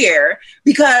career?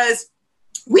 Because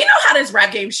we know how this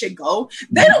rap game shit go.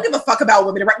 They don't give a fuck about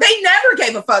women in rap. They never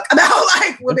gave a fuck about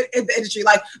like women in the industry,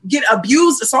 like get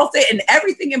abused, assaulted, and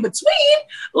everything in between,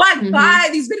 like by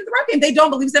these women in the rap game. They don't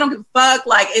believe, they don't give a fuck.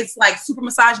 Like it's like super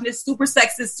misogynist, super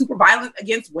sexist, super violent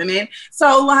against women.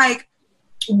 So like,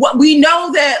 what we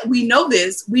know this, we know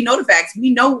the facts,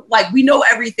 we know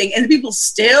everything, and people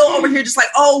still over here just like,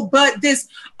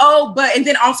 and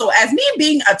then also as me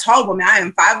being a tall woman, I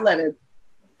am 5'11".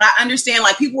 I understand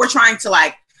like people were trying to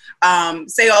like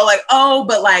say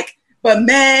but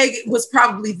Meg was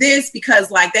probably this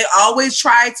because like they always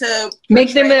try to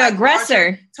make them an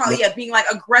aggressor. Being like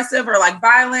aggressive or like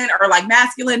violent or like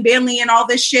masculine, manly, and all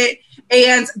this shit.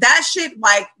 And that shit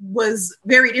like was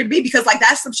very dear to me because like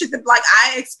that's some shit that like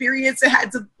I experienced and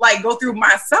had to like go through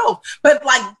myself. But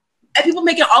like people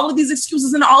making all of these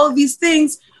excuses and all of these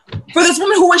things for this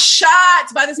woman who was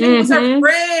shot by this man who was her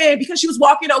friend because she was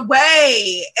walking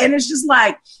away. And it's just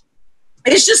like,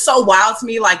 it's just so wild to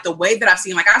me, like the way that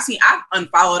I've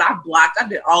unfollowed, I've blocked, I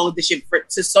did all of this shit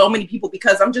to so many people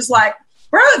because I'm just like,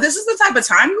 bro, this is the type of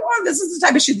time you're on. This is the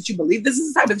type of shit that you believe. This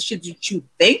is the type of shit that you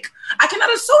think. I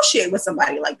cannot associate with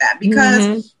somebody like that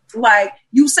because like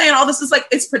you saying all this is like,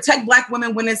 it's protect Black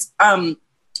women when it's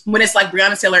like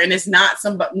Breonna Taylor and it's not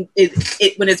somebody,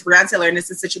 when it's Breonna Taylor and it's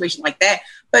a situation like that.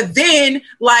 But then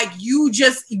like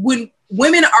when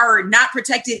women are not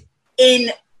protected in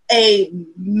a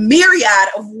myriad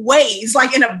of ways,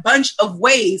 like in a bunch of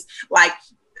ways, like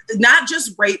not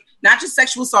just rape, not just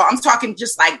sexual assault. I'm talking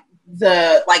just like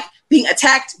being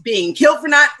attacked, being killed for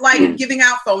not like giving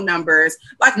out phone numbers,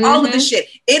 like all of this shit.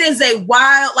 It is a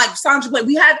wild, like Sandra Bland,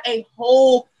 we have a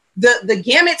whole, the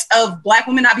gamut of Black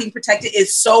women not being protected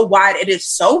is so wide. It is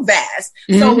so vast.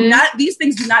 So these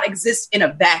things do not exist in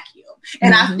a vacuum.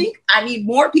 And I think I need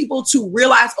more people to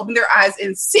realize, open their eyes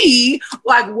and see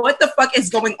like what the fuck is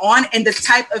going on and the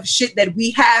type of shit that we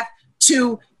have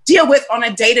to deal with on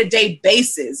a day-to-day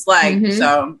basis. Like,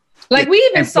 so. Like we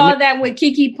even saw that with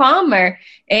Keke Palmer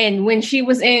and when she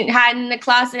was hiding in the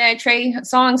closet at Trey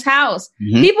Songz's house,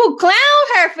 people clown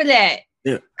her for that.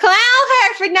 Yeah. Clown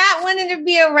her for not wanting to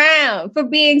be around, for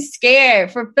being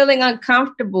scared, for feeling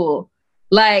uncomfortable.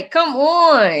 Like, come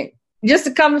on. Just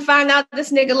to come and find out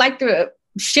this nigga like to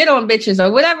shit on bitches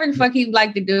or whatever the fuck he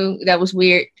like to do. That was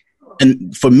weird.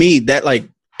 And for me, that like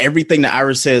everything that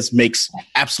Iris says makes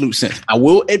absolute sense. I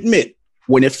will admit,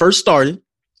 when it first started,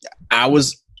 I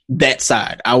was that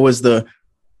side. I was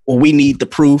we need the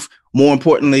proof. More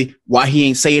importantly, why he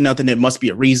ain't saying nothing, there must be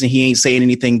a reason he ain't saying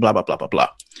anything, blah, blah, blah, blah, blah.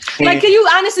 Like, can you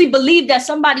honestly believe that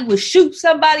somebody would shoot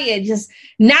somebody and just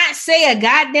not say a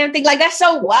goddamn thing? Like, that's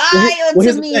so wild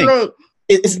to me. Like,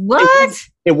 what?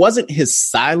 It wasn't his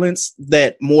silence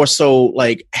that more so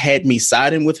like had me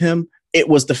siding with him. It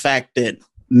was the fact that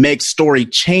Meg's story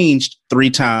changed 3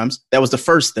 times. That was the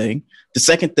first thing. The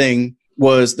second thing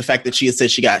was the fact that she had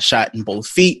said she got shot in both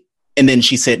feet. And then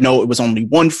she said, no, it was only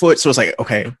 1 foot. So it's like,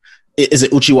 okay, is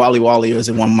it Uchi Wally Wally or is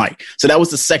it one mic? So that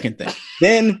was the second thing.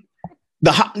 Then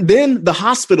the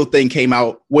hospital thing came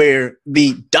out where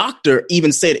the doctor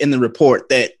even said in the report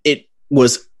that it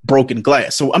was broken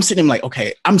glass. So I'm sitting there like,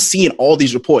 okay, I'm seeing all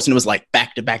these reports and it was like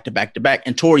back to back to back to back.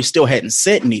 And Tory still hadn't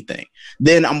said anything.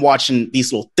 Then I'm watching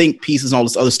these little think pieces and all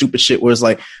this other stupid shit where it's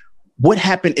like, what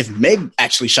happened if Meg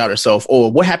actually shot herself?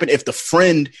 Or what happened if the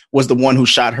friend was the one who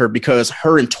shot her because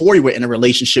her and Tory were in a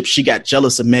relationship? She got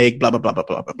jealous of Meg, blah, blah, blah, blah,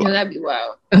 blah, blah, blah. Yeah, that'd be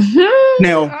wild.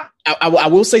 Now, I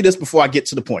will say this before I get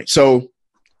to the point. So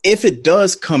if it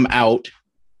does come out,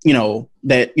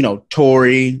 that,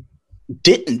 Tory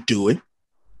didn't do it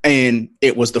and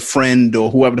it was the friend or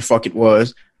whoever the fuck it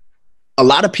was, a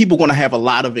lot of people going to have a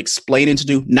lot of explaining to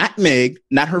do. Not Meg,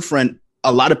 not her friend.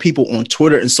 A lot of people on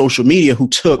Twitter and social media who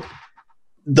took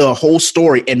the whole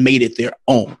story and made it their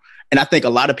own. And I think a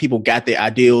lot of people got their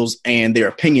ideals and their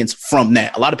opinions from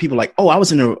that. A lot of people like, oh, I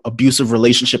was in an abusive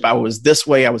relationship. I was this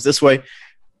way.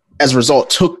 As a result,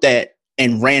 took that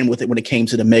and ran with it when it came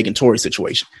to the Meg and Tory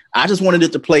situation. I just wanted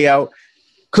it to play out.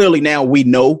 Clearly now we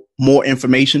know more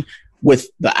information with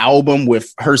the album,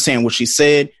 with her saying what she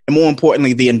said, and more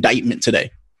importantly, the indictment today.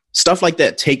 Stuff like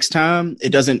that takes time. It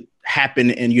doesn't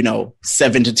happen in,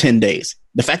 7 to 10 days.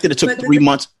 The fact that it took 3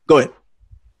 months. Go ahead.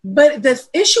 But the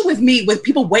issue with me, with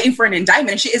people waiting for an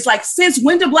indictment and shit, is like, since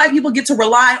when do Black people get to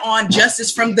rely on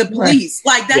justice from the police?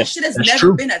 Like, that shit has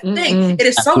never been a thing. It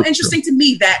is so interesting to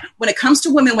me that when it comes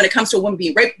to women, when it comes to a woman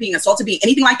being raped, being assaulted, being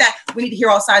anything like that, we need to hear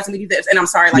all sides and we need this. And I'm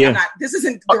sorry, like, I'm not, this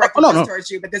isn't directed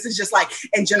towards you, but this is just like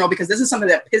in general, because this is something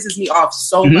that pisses me off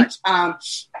so much.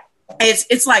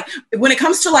 It's like, when it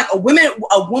comes to like a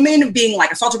woman being like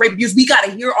assaulted, raped, abused, we got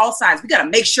to hear all sides. We got to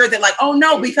make sure that like, oh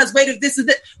no, because wait, if this is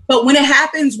it. But when it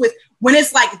happens when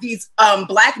it's like these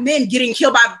Black men getting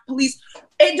killed by police,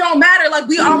 it don't matter. Like,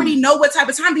 we already know what type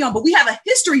of time they're on, but we have a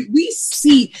history. We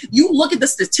see, you look at the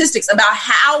statistics about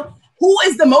who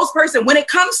is the most person when it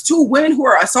comes to women who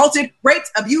are assaulted,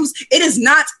 raped, abused. It is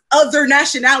not other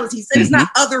nationalities. It is not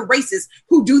other races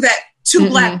who do that to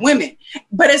Black women.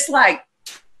 But it's like,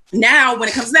 now, when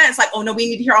it comes to that, it's like, oh no, we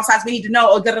need to hear all sides. We need to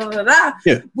know.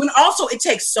 When also it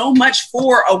takes so much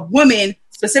for a woman,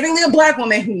 specifically a Black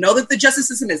woman, who know that the justice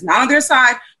system is not on their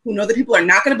side, who know that people are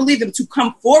not going to believe them, to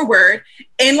come forward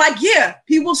and like,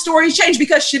 people's stories change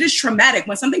because shit is traumatic.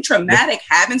 When something traumatic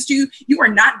happens to you, you are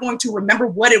not going to remember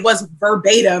what it was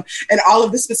verbatim and all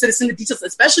of the specifics and the details,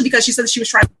 especially because she said that she was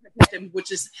trying to protect him,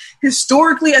 which is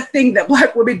historically a thing that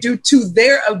Black women do to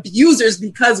their abusers,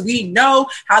 because we know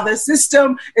how the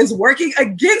system is working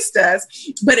against us.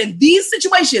 But in these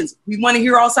situations, we want to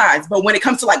hear all sides. But when it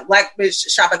comes to like Black bitch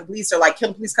shot by the police or like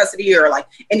kill police custody or like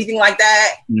anything like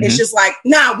that, it's just like,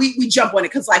 nah, we jump on it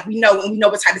because like we know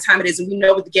what type of time it is and we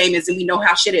know what the game is and we know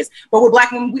how shit is. But with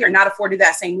Black women, we are not afforded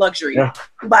that same luxury.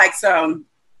 Like, so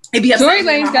it'd be Tory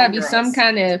Lane's got to be some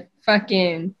kind of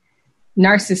fucking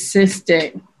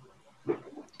narcissistic.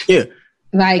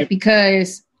 Like,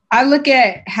 because I look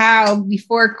at how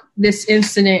before this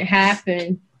incident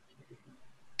happened,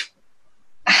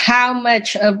 how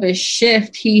much of a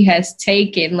shift he has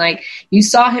taken. Like, you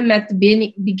saw him at the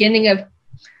beginning of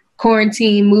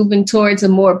quarantine moving towards a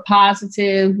more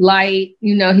positive light.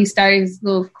 You know, he started his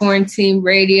little quarantine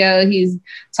radio. He's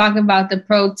talking about the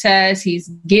protests. He's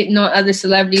getting on other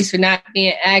celebrities for not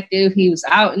being active. He was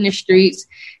out in the streets.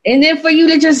 And then for you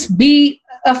to just be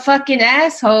a fucking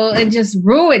asshole and just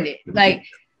ruin it. Like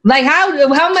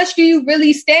how much do you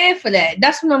really stand for that?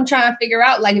 That's what I'm trying to figure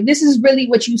out. Like, if this is really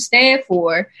what you stand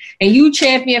for and you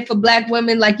champion for Black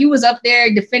women, like you was up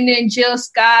there defending Jill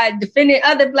Scott, defending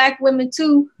other Black women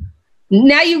too.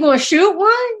 Now you're going to shoot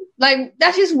one? Like,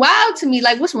 that's just wild to me.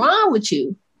 Like, what's wrong with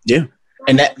you? Yeah.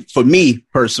 And that, for me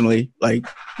personally, like,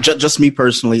 just me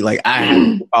personally, like,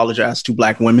 I apologize to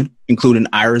Black women, including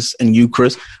Iris and you,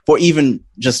 Chris, for even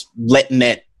just letting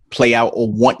that play out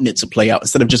or wanting it to play out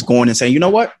instead of just going and saying, you know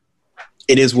what?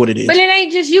 It is what it is. But it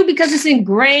ain't just you, because it's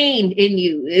ingrained in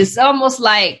you. It's almost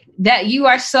like that you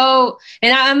are so,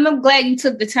 and I'm glad you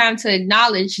took the time to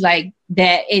acknowledge like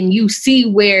that, and you see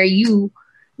where you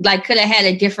like could have had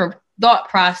a different thought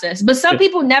process. But some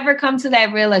people never come to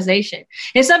that realization.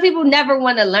 And some people never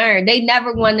want to learn. They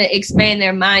never want to expand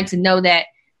their mind to know that,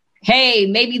 hey,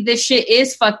 maybe this shit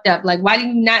is fucked up. Like, why do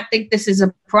you not think this is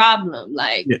a problem?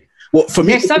 Like, well, for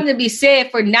me, there's something to be said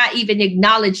for not even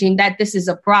acknowledging that this is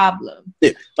a problem.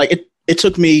 It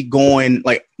took me going,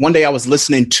 like, one day I was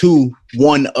listening to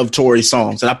one of Tory's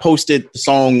songs and I posted the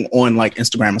song on like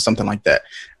Instagram or something like that.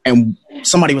 And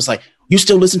somebody was like, you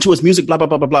still listen to his music, blah, blah,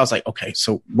 blah, blah, blah. I was like, okay,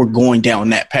 so we're going down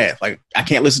that path. Like, I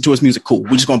can't listen to his music. Cool.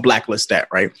 We're just going to blacklist that.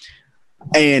 Right.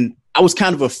 And I was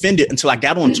kind of offended until I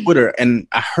got on Twitter and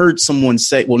I heard someone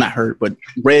say, well, not heard, but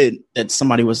read that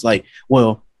somebody was like,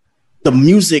 well, the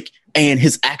music and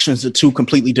his actions are two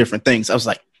completely different things. I was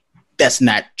like, that's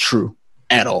not true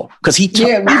at all. Because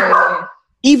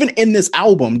even in this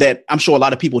album that I'm sure a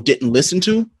lot of people didn't listen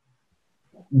to,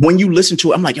 when you listen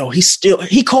to it, I'm like, yo,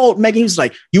 he called Megan. He was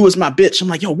like, you was my bitch. I'm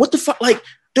like, yo, what the fuck? Like,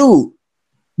 dude,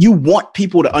 you want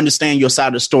people to understand your side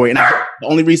of the story. And the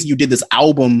only reason you did this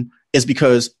album is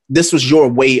because this was your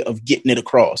way of getting it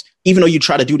across. Even though you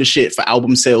try to do the shit for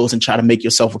album sales and try to make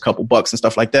yourself a couple bucks and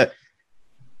stuff like that,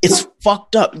 it's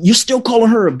fucked up. You're still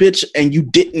calling her a bitch and you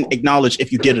didn't acknowledge if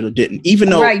you did it or didn't. Even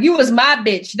though... Right, you was my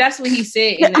bitch. That's what he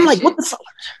said. Yeah, I'm like, shit. What the fuck?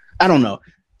 I don't know.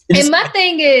 And my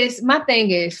thing is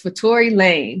for Tory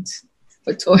Lanez,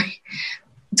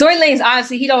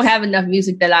 honestly, he don't have enough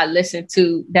music that I listen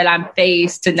to that I'm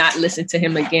phased to not listen to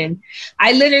him again.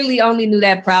 I literally only knew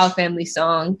that Proud Family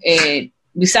song. And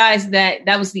besides that,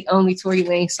 that was the only Tory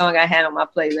Lanez song I had on my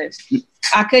playlist.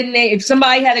 I couldn't name, if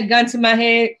somebody had a gun to my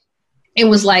head, it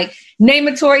was like, name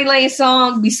a Tory Lanez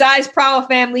song besides Proud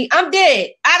Family, I'm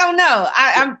dead. I don't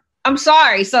know. I'm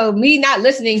sorry. So me not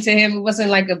listening to him, it wasn't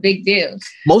like a big deal.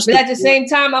 But at the same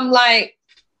time, I'm like,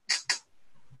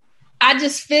 I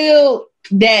just feel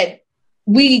that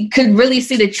we could really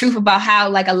see the truth about how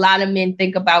like a lot of men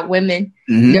think about women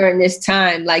during this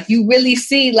time. Like you really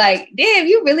see like, damn,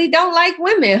 you really don't like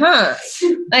women, huh?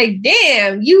 Like,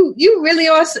 damn, you really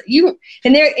also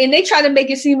and they try to make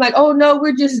it seem like, oh no,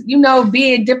 we're just,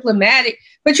 being diplomatic,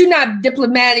 but you're not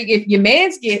diplomatic if your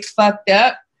mans get fucked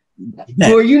up,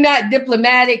 or you're not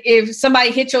diplomatic if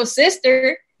somebody hit your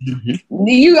sister.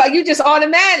 You just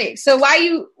automatic. So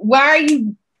why are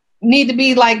you need to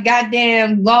be like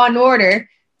goddamn Law and Order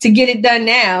to get it done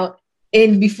now,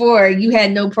 and before you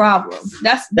had no problem?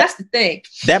 That's the thing.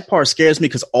 That part scares me,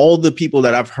 because all the people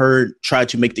that I've heard try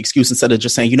to make the excuse instead of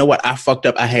just saying, you know what, I fucked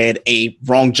up, I had a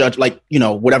wrong judge, like,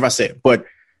 whatever I said. But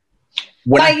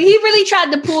he really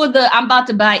tried to pull the I'm about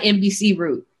to buy NBC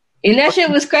route. And that shit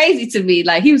was crazy to me.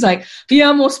 Like, he was like, yeah,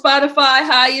 I'm on Spotify,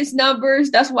 highest numbers.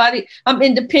 That's why I'm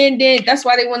independent. That's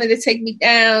why they wanted to take me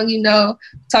down,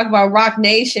 talk about Rock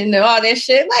Nation and all that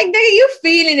shit. Like, nigga, you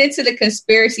feeding into the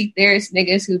conspiracy theorist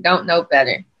niggas who don't know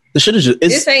better. The shit is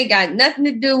this ain't got nothing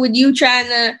to do with you trying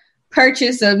to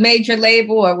purchase a major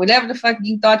label or whatever the fuck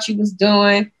you thought you was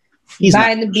doing.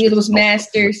 Buying the Beatles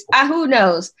masters. Who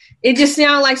knows? It just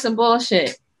sounds like some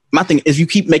bullshit. My thing is, you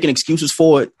keep making excuses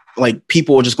for it, like,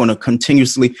 people are just going to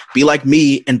continuously be like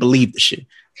me and believe the shit.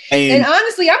 And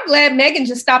honestly, I'm glad Megan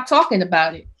just stopped talking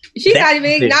about it. She's not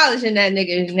even acknowledging that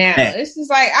nigga now. It's just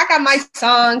like, I got my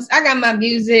songs, I got my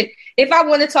music. If I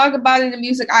want to talk about it in the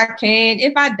music, I can.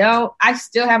 If I don't, I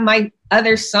still have my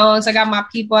other songs. I got my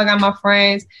people, I got my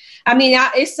friends. I mean,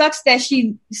 it sucks that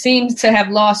she seems to have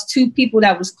lost two people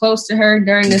that was close to her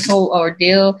during this whole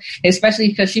ordeal, especially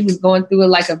because she was going through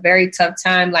like a very tough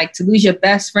time, like to lose your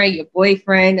best friend, your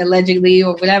boyfriend, allegedly,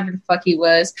 or whatever the fuck he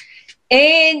was.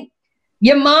 And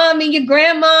your mom and your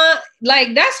grandma,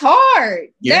 like, that's hard.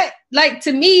 Yeah. That, like,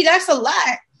 to me, that's a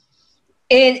lot.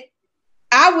 And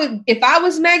if I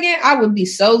was Megan, I would be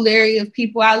so leery of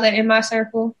people I let in my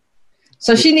circle.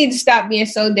 So she needs to stop being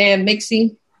so damn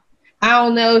mixy. I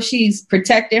don't know if she's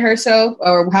protecting herself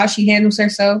or how she handles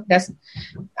herself.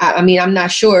 I'm not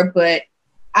sure, but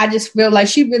I just feel like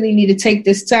she really need to take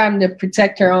this time to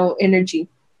protect her own energy.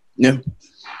 Yeah.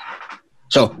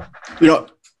 So,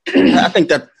 I think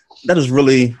that is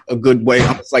really a good way.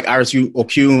 It's like Iris, you or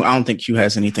Q. I don't think Q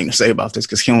has anything to say about this,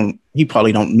 because he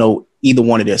probably don't know either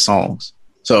one of their songs.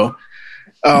 So,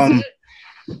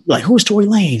 like, who's Tory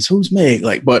Lanez? Who's Meg?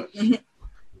 Like, but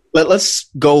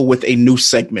let's go with a new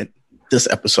segment this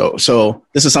episode. So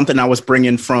this is something I was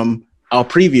bringing from our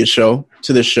previous show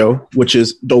to this show, which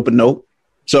is Dope and Nope.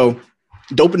 So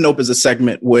Dope and Nope is a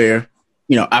segment where,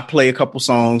 I play a couple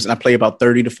songs and I play about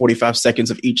 30 to 45 seconds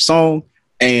of each song,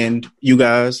 and you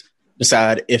guys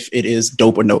decide if it is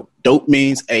dope or nope. Dope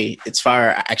means, A, it's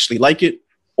fire, I actually like it,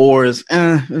 or is,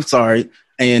 it's all right.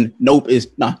 And nope is,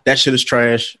 nah, that shit is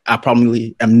trash. I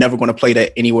probably am never going to play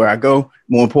that anywhere I go.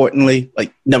 More importantly,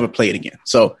 like, never play it again.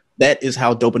 So that is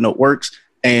how Dope and Nope works.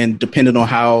 And depending on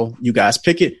how you guys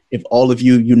pick it, if all of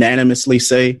you unanimously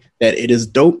say that it is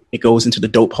dope, it goes into the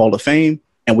Dope Hall of Fame,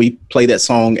 and we play that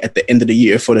song at the end of the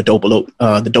year for the Dope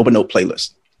and Nope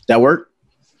playlist. That work?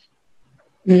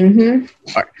 Mm-hmm.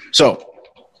 All right. So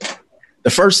the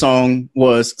first song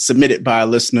was submitted by a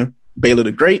listener, Baylor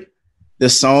the Great.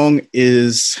 This song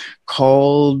is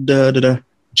called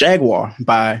Jaguar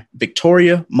by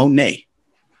Victoria Monet.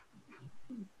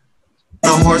 The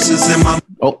horses in my...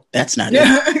 Oh, that's not it.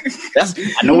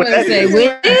 I know what that is. We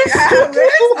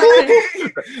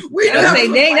say,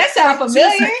 dang, that sounds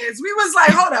familiar. We was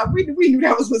like, hold up. We knew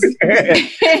that was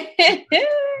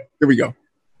Here we go.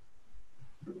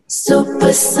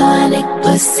 Supersonic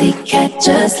pussycat,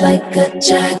 just like a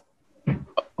jag.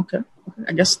 Okay.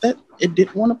 I guess that it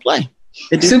didn't want to play.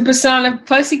 Supersonic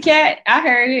pussycat? I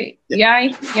heard it. Y'all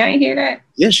ain't hear that?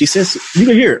 Yeah, she says you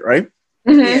can hear it, right?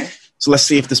 Mm-hmm. Yeah. So let's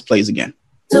see if this plays again.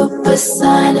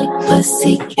 Supersonic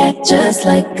pussycat, just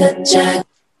like a jag.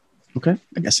 Okay,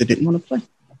 I guess it didn't want to play.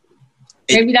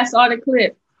 Maybe that's all the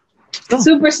clip. Oh.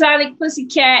 Supersonic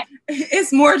pussycat.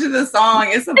 It's more to the song.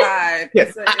 It's a vibe. Yeah.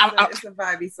 It's a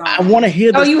vibey song. I want to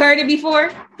hear this. Oh, you heard it before?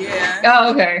 Yeah.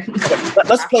 Oh, okay.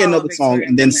 Let's play another song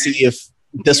and then see if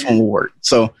this one will work.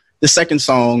 So the second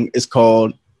song is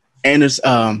called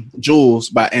Jules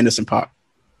by Anderson .Paak.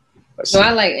 No,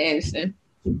 I like Anderson.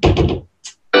 All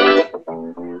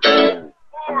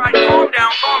right, calm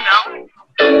down.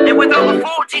 And with over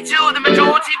 42, the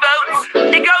majority votes,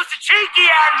 it goes to Cheeky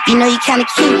and... You know you kinda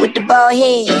cute with the bald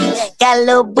head. Got a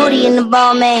little booty in the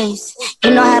ball maze.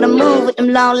 You know how to move with them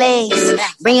long legs.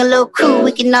 Bring a little crew,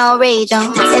 we can all rage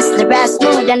on. Tesla ride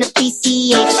smooth down the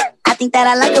PCH. I think that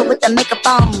I like it with the makeup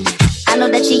on. I know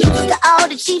that you used to all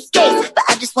the cheapskates, but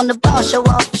I just want the ball, show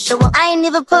off, show off. I ain't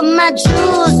even put my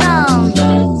jewels on.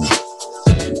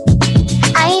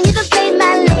 I ain't even played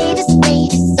my latest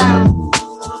song.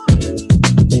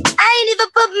 I ain't even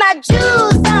put my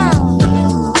jewels on.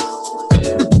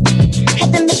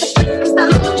 Had to make a fucking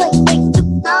song, way too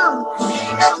long.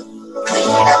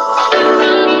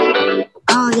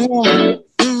 Oh yeah.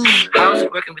 How's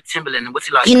it working with Timberland and what's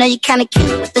he like? You know you kinda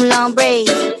cute with them long braids.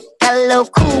 Got a little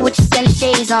cool with your sunny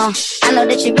shades on. I know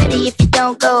that you're ready if you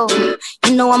don't go.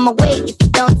 You know I'ma wait if you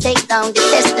don't take long. The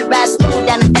test the ride smooth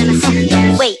down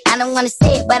the Wait, I don't wanna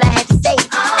say it, but I had to say it.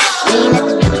 We ain't have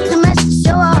to do too much to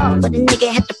show off, but a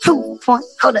nigga had to prove a point.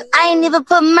 Hold up, I ain't even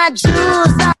put my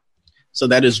jewels on. So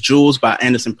that is Jewels by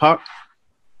Anderson .Paak.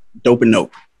 Dope and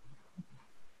Nope.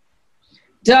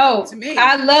 Dope. To me,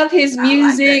 I love his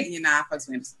music. I fucks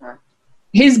with Anderson .Paak.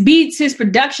 His beats, his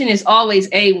production is always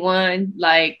A1.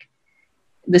 Like,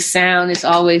 the sound is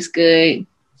always good.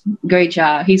 Great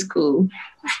job. He's cool.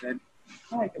 Good.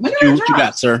 Like when What you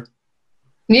got, sir?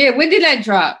 Yeah, when did that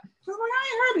drop? I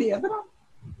ain't heard it yet.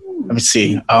 Let me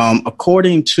see.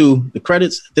 According to the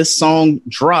credits, this song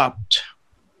dropped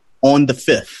on the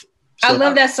 5th. I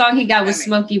love that song he got with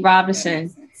Smokey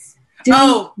Robinson.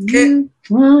 Oh, good.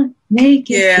 Make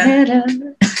it better.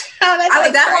 I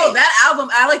like that album.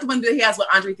 I like the one that he has with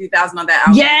Andre 3000 on that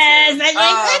album. Yes, I like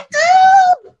that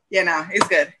too. Yeah, no, it's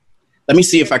good. Let me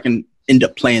see if I can end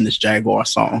up playing this Jaguar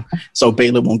song so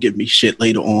Baylor won't give me shit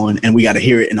later on and we got to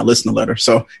hear it in a listener letter.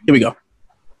 So here we go.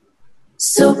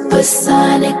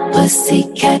 Supersonic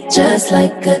pussycat, just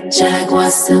like a jaguar,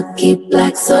 silky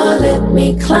black. So let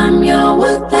me climb your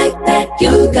wood like that.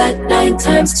 You got 9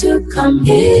 times to come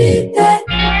hit that.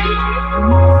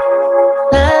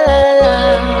 La la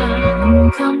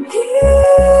la, come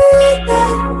hit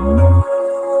that.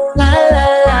 La la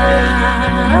la.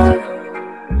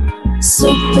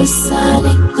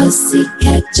 Supersonic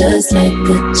pussycat, just like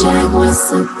a jaguar,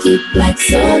 silky black.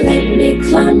 So let me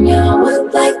climb your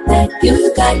wood like that.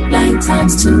 You got 9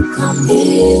 times to come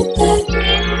hit that.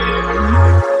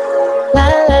 La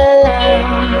la la,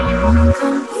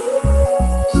 come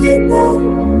hit that.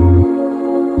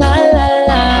 La la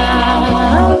la.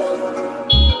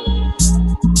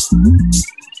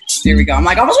 Here we go. I'm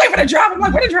like, I was waiting for the drop. I'm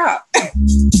like, where the drop?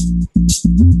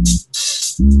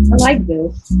 I like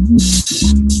this.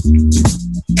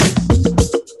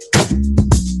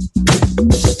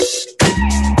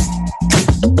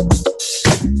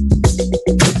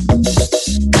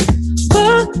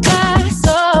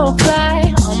 So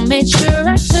fly, I'll make sure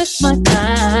I took my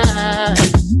time.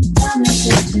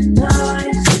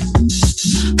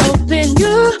 Hoping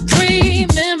you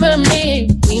remember me.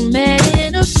 We met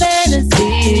in a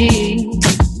fantasy.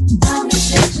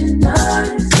 Now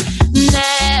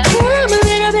I'm a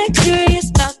little bit curious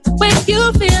about the way you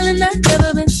feel, and I've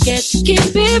never been scared to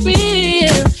keep it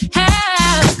real.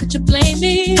 How could you blame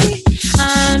me?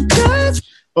 I'm just.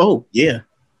 Oh, yeah.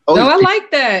 Oh, I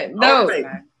like that. No.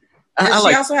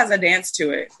 She also has a dance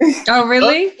to it. Oh,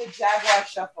 really? The Jaguar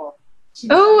Shuffle.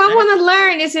 Oh, I want to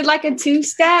learn. Is it like a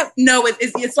 2-step? No,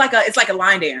 it's like a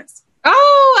line dance.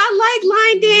 Oh, I like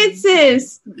line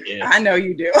dances. Yeah. I know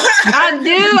you do. I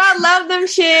do. I love them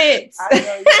shits. I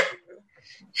know you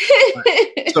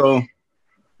do. So,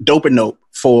 Dope and Nope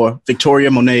for Victoria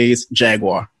Monet's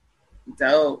Jaguar.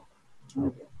 Dope.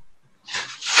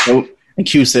 Dope. And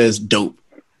Q says dope.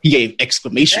 He gave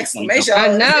exclamation points.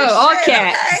 I know, all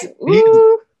caps. Okay.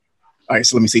 All right,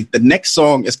 so let me see. The next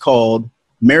song is called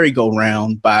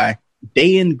Merry-Go-Round by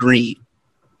Dayan Green.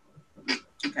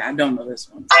 Okay, I don't know this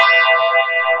one.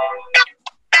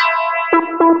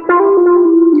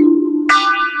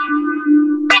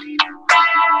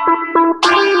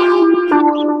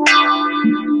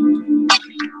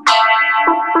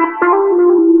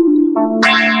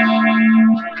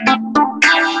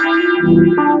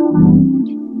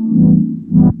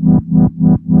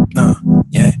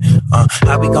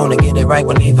 How we gonna get it right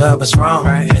when neither of us wrong?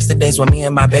 It's the days when me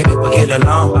and my baby would get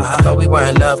along. I thought we were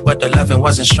in love, but the loving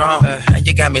wasn't strong. Now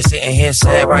you got me sitting here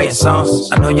sad writing songs.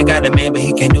 I know you got a man, but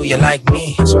he can't do you like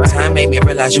me. Time made me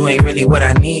realize you ain't really what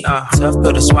I need. Tough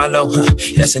pill to swallow,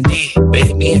 yes indeed. But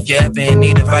hit me if you ever in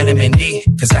need of vitamin D.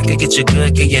 Cause I could get you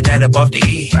good, get your dad up off the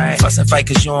E. Fuss and fight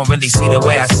cause you don't really see the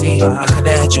way I see. I could've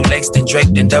had you laced and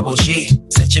draped in double G.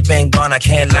 Since you been gone, I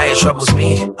can't lie, it troubles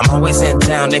me. I'm always in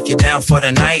town if you're down for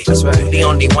the night. That's right. The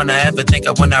only one I ever think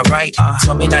of when I write.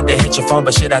 Told me not to hit your phone,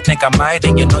 but shit, I think I might.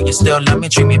 And you know you still love me,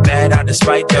 treat me bad out of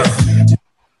spite, though.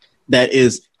 That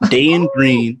is Dayan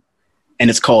Green, and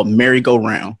it's called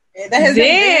Merry-Go-Round. That is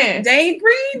Dayan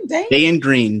Green? Dayan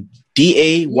Green,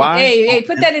 DAY. Hey,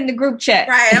 put that in the group chat.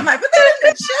 Right. I'm like, put that in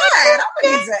the chat. I'm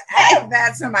going to need to add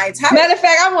that to my type. Matter of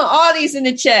fact, I want all these in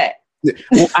the chat.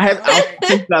 Well, I'll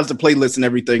take you guys the playlist and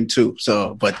everything too.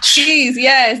 So, but jeez,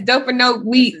 yes, Dope or Nope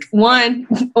week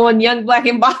 1 on Young Black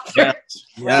and Bopper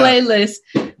playlist.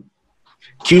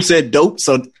 Q said dope,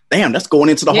 so damn, that's going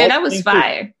into the yeah, that was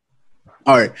fire. Too.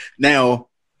 All right, now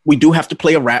we do have to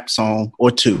play a rap song or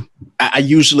two. I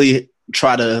usually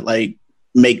try to like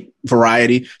make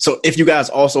variety. So if you guys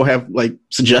also have like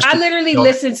suggestions, I literally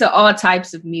listen to all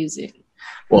types of music.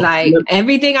 Well, like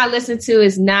everything I listen to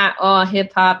is not all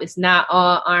hip hop. It's not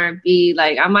all R&B.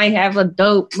 Like I might have a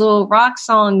dope little rock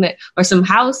song or some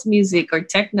house music or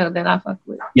techno that I fuck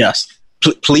with. Yes,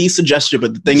 please suggest it.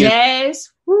 But the thing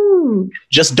is, woo.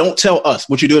 Just don't tell us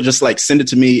what you do. Just like send it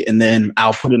to me, and then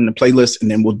I'll put it in the playlist, and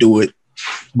then we'll do it.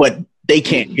 But they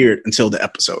can't hear it until the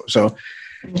episode. So,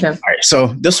 okay. All right. So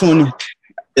this one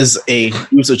is a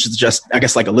user suggest, I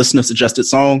guess, like a listener suggested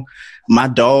song, "My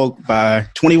Dog" by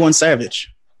 21 Savage.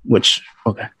 Which,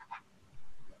 okay.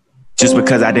 Just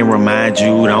because I didn't remind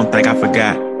you, don't think I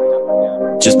forgot.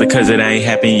 Just because it ain't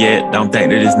happened yet, don't think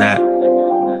that it's not.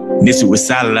 Nipsey was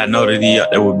solid, I know that he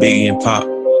up there with Biggie and Pop.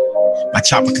 My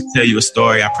chopper could tell you a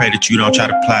story, I pray that you don't try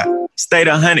to plot. Stayed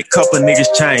 100, couple niggas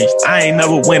changed. I ain't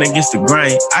never went against the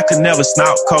grain. I could never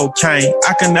snort cocaine.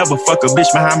 I could never fuck a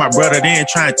bitch behind my brother, then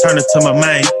try and turn her to my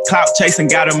main. Clout chasing,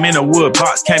 got him in a wood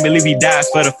box. Can't believe he died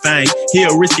for the fame.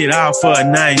 He'll risk it all for a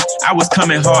name. I was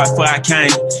coming hard before I came.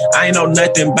 I ain't know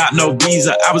nothing about no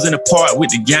visa. I was in a part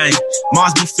with the gang.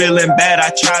 Moms be feeling bad.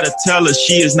 I try to tell her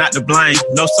she is not to blame.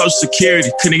 No social security,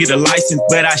 couldn't get a license,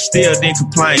 but I still didn't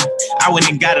complain. I went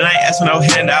and got it. I ain't asking no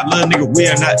handout. Little nigga, we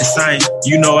are not the same.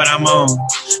 You know what I'm on.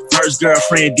 First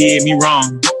girlfriend did me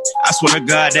wrong. I swear to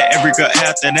God that every girl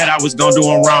after that I was gonna do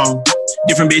them wrong.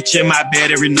 Different bitch in my bed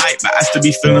every night, but I still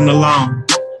be feeling alone.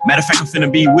 Matter of fact, I'm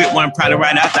finna be with one probably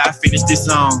right after I finish this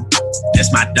song.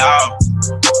 That's my dog.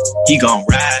 He gon'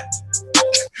 ride.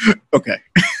 Okay.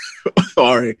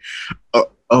 All right.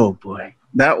 Oh boy.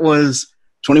 That was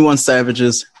 21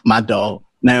 Savage's "My Dog."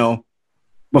 Now,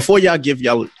 before y'all give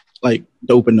y'all like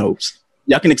dope and nopes,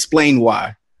 y'all can explain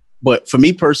why. But for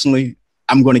me personally,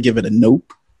 I'm going to give it a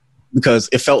nope because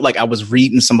it felt like I was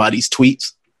reading somebody's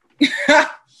tweets.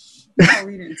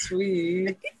 Reading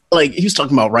tweets. Like he was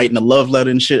talking about writing a love letter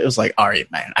and shit. It was like, all right,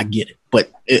 man, I get it,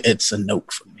 but it's a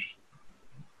nope for me.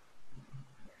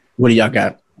 What do y'all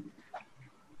got?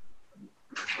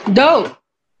 Dope.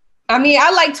 I mean, I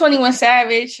like 21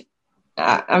 Savage.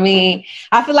 I mean,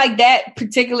 I feel like that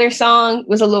particular song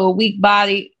was a little weak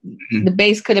body. Mm-hmm. The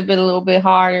bass could have been a little bit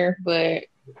harder, but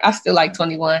I still like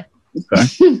 21.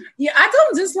 Okay. Yeah, I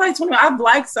don't dislike 21. I've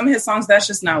liked some of his songs. That's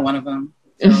just not one of them.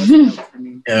 So for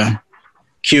me. Yeah.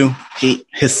 Q,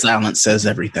 his silence says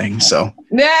everything. So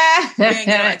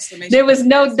there was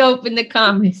no dope in the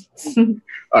comments.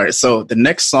 All right. So the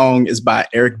next song is by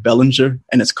Eric Bellinger,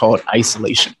 and it's called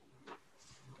 "Isolation."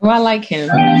 Well, I like him.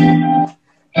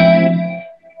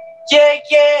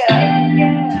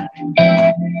 Yeah.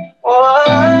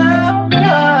 Oh,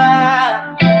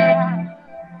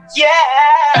 yeah.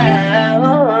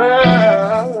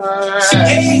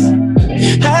 Hey,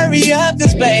 hurry up,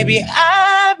 this baby,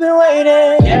 I've been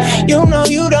waiting. You know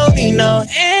you don't need no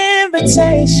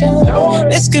invitation.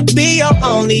 This could be your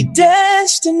only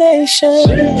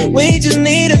destination. We just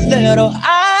need a little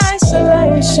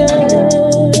isolation.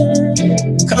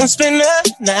 Come spend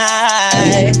the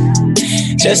night,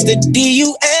 just the D,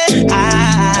 you and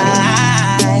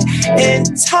I,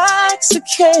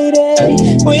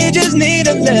 intoxicated. We just need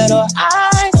a little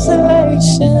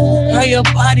isolation. Girl, your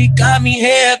body got me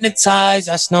hypnotized.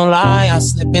 That's no lie. I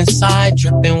slip inside,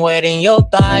 dripping wet in your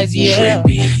thighs. Yeah,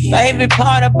 favorite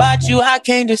part about you, I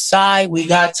can't decide. We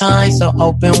got time, so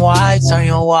open wide. Turn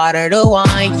your water to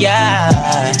wine.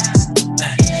 Yeah.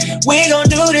 We gon'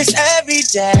 do this every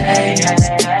day.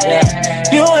 Yeah.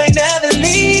 You ain't never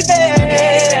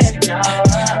leaving.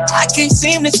 I can't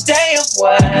seem to stay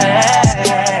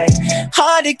away.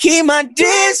 Hard to keep my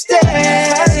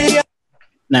distance.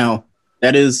 Now,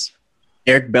 that is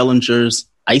Eric Bellinger's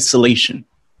 "Isolation."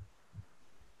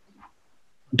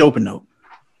 Dope and nope.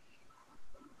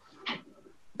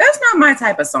 That's not my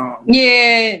type of song.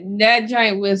 Yeah, that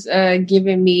joint was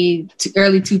giving me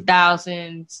early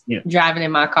 2000s driving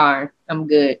in my car. I'm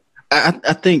good.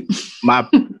 I think my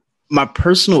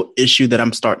personal issue that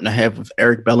I'm starting to have with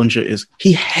Eric Bellinger is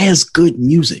he has good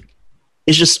music.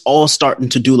 It's just all starting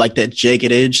to do like that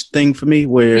jagged edge thing for me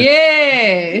where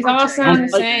it's all sounding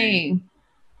the same.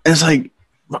 And it's like,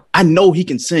 I know he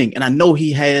can sing and I know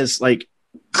he has like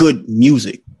good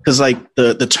music. Because like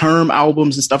the Term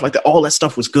albums and stuff like that, all that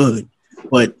stuff was good.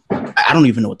 but I don't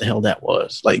even know what the hell that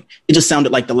was. Like, it just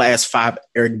sounded like the last 5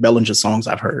 Eric Bellinger songs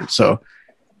I've heard. So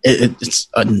it's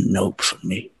a nope for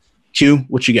me. Q,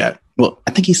 what you got? Well,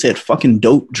 I think he said fucking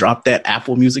dope. Drop that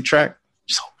Apple Music track.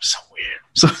 So weird.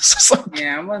 So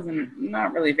yeah, I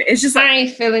not really. It's just like, I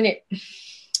ain't feeling it.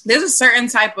 There's a certain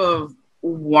type of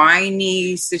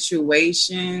whiny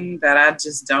situation that I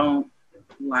just don't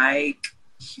like.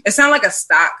 It sounds like a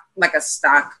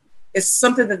stock. It's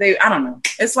something that I don't know.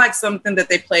 It's like something that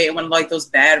they play in one of like those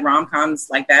bad rom-coms,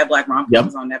 like bad black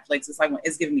rom-coms on Netflix. It's like,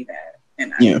 it's giving me that.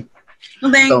 And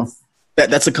well, thanks. So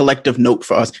that's a collective note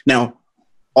for us. Now,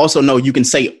 also know you can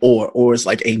say or is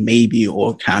like a maybe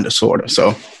or kind of sort of.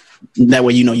 So that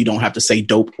way, you don't have to say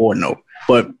dope or no.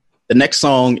 But the next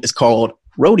song is called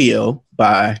Rodeo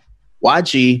by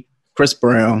YG, Chris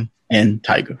Brown, and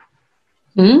Tyga.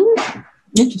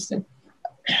 Interesting.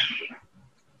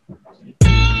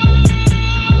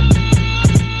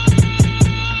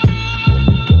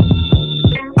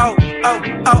 Oh.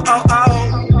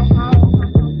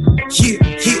 Yeah.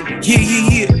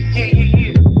 Yeah.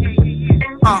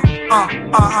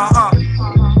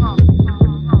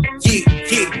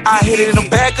 I hit it in the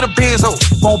back of the Benzo.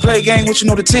 Won't play a game with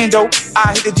Nintendo.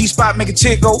 I hit the G-spot, make a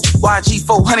chick go. YG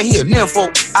 400 here, nympho.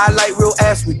 I like real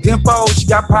ass with dimpo. She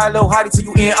got probably a little hottie till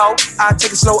you N-O. I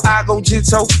take it slow, I go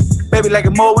gentle. Baby like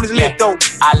it more when it's lit though.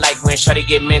 I like when shawty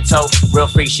get mental. Real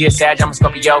freak, she a Sag, I'm a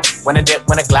Scorpio. When I dip,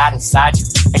 when I glide inside you.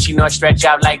 And she know I stretch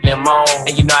out like limo.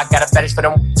 And you know I got a fetish for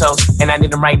them toes. And I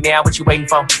need them right now, what you waiting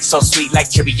for? So sweet like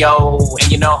Trivio.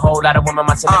 And you know a whole lot of women,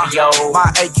 my yo.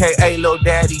 My AKA Lil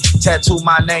Daddy. Tattoo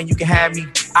my name, you can have me.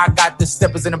 I got the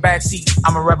steppers in the backseat.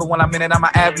 I'm a rapper when I'm in it, I'm an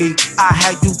athlete. I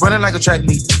had you running like a track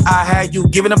meet. I had you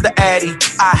giving up the addy.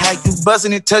 I had you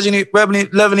buzzing it, touching it, rubbing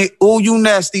it, loving it. Ooh, you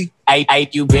nasty. Hey,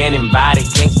 you been invited,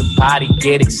 gangsta party,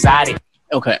 get excited.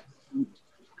 Okay.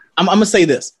 I'm gonna say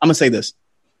this.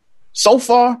 So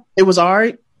far, it was all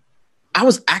right. I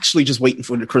was actually just waiting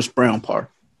for the Chris Brown part,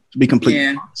 to be completely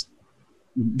honest.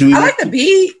 I like the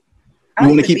beat. You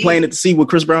want to keep playing it to see what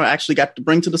Chris Brown actually got to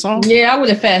bring to the song? Yeah, I would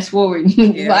have fast forward.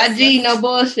 YG, no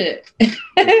bullshit.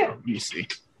 You see.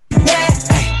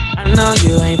 I know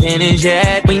you ain't finished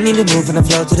yet. We need to move from the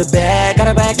floor to the back.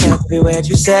 Gotta back up, be what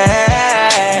you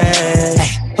said.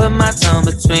 Put my tongue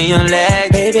between your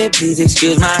legs. Baby, please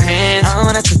excuse my hands. I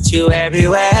wanna touch you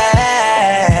everywhere.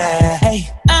 Hey,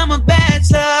 I'm a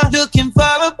bachelor, looking for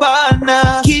a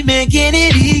partner. Keep making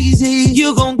it easy,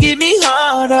 you gon' get me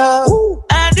harder. Ooh.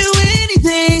 I do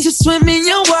anything to swim in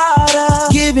your water.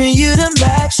 Giving you them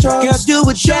backstrokes. Girl, do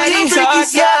what you need, from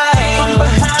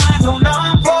behind, don't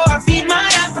know for. Feed my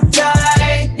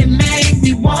appetite and make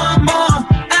me want more.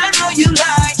 I know you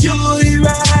like Julie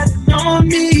riding on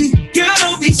me. Girl,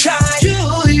 don't be shy.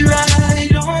 Julie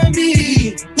riding on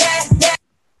me. Yeah.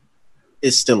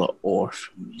 It's still an or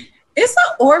for me. It's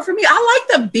an or for me. I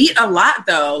like the beat a lot,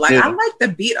 though. Like, I like the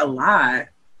beat a lot.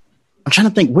 I'm trying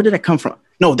to think, where did that come from?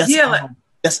 No, that's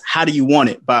that's How Do You Want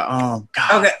It by God.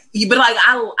 Okay, but like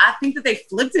I think that they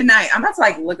flipped it nice. I'm about to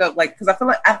like look up like because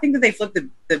I think that they flipped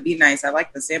the beat nice. I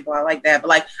like the sample. I like that, but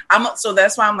like so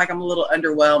that's why I'm a little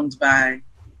underwhelmed by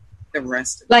the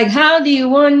rest. Like, how do you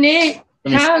want it?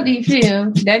 How do you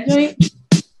feel? That joint.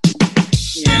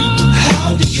 Yeah.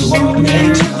 How do you want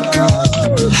it?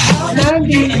 How do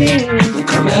you feel?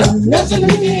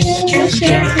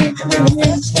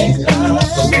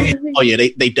 Oh yeah,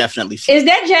 they definitely. Is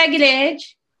that Jagged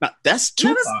Edge? No, that's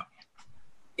Tupac.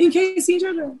 In Casey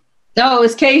and JoJo. No,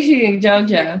 it's Casey and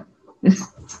JoJo.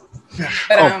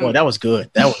 But, boy, that was good.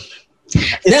 That was.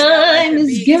 Time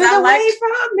is given away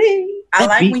from me. I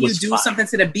like when you do something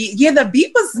to the beat. Yeah, the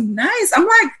beat was nice.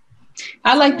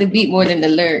 I like the beat more than the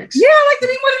lyrics. Yeah, I like the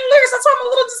beat more than the lyrics. That's why I'm a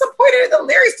little disappointed in the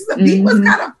lyrics because the beat was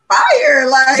kind of fire.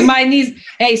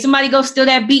 Like somebody go steal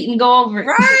that beat and go over it.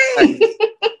 Right.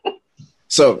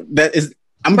 So that is.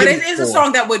 But it is a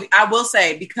song that I will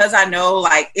say, because I know,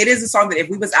 like, it is a song that if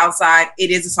we was outside, it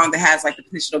is a song that has like the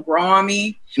potential to grow on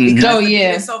me. Because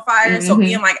it's so fire. So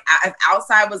being like, if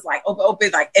outside was like open,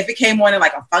 like if it came on in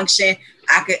like a function,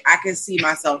 I could see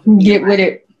myself get with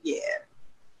it. Yeah.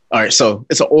 All right, so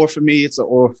it's an or for me. It's an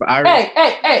or for Iris.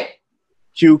 Hey.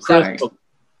 Q, Chris.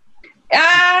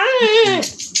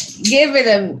 Give it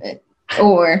an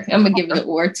or. I'm gonna give it an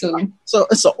or too. So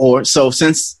it's an or. So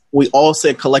since we all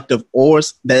said collective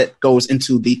ors, that goes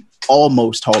into the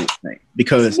almost Hall of Fame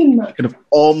because it could have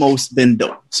almost been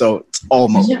done. So it's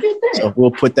almost. So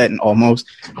we'll put that in almost.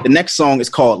 The next song is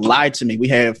called "Lie to Me." We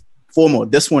have 4 more.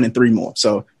 This one and 3 more.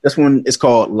 So this one is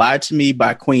called "Lie to Me"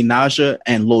 by Queen Naija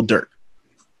and Lil Durk.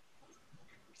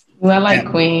 Well, I like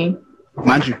Queen.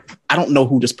 Mind you, I don't know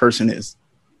who this person is.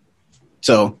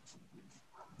 So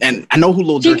And I know who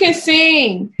Lil She Durk can is.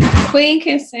 sing. Queen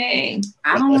can sing.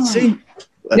 Let's see.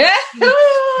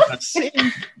 Let's see.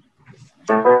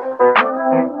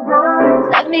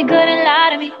 Love me good and lie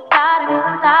to me, lie to me,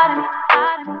 lie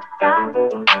to me.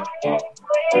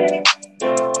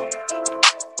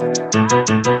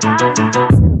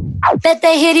 Bet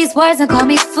they hear these words and call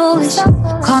me foolish,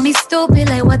 call me stupid,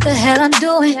 like what the hell I'm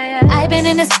doing. I've been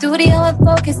in the studio and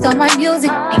focused on my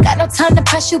music. Ain't got no time to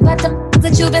press you about the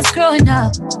that you've been screwing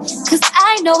up. Cause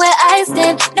I know where I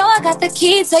stand. Know I got the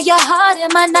key to your heart in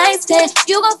my nightstand.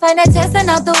 You gon' find that testing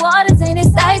out the waters ain't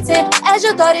exciting as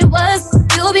you thought it was.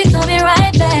 You'll be coming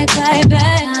right back, right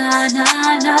back. Nah,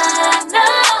 nah, nah,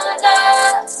 nah,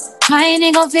 nah. Crying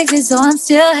ain't gon' fix it, so I'm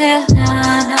still here.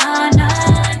 Nah, nah, nah,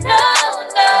 no,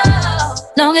 no.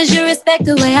 Long as you respect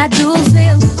the way I do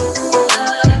feel.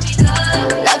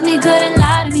 Love me good and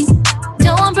lie to me.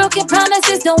 Don't want broken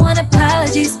promises, don't want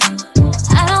apologies.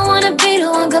 I don't wanna be the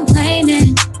one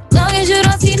complaining. Long as you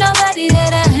don't see nobody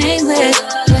that I hang with.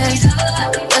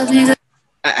 Love me good.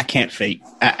 I can't fake.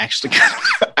 I actually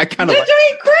I kind of They're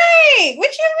doing great.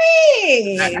 What you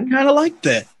mean? I kind of like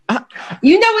that.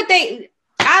 You know what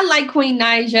I like Queen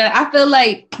Naija. I feel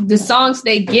like the songs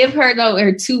they give her though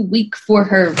are too weak for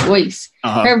her voice.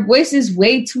 Uh-huh. Her voice is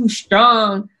way too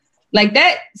strong. Like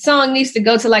that song needs to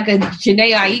go to like a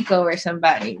Jhené Aiko or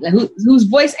somebody like whose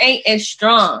voice ain't as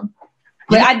strong.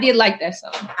 But I did like that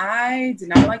song. I did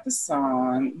not like the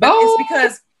song, but it's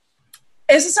because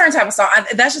it's a certain type of song.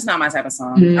 That's just not my type of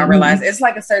song. Mm-hmm. I realize it's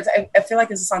like a certain. I feel like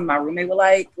it's a song my roommate would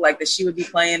like that she would be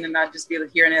playing, and I'd just be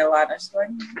hearing it a lot. I just be like,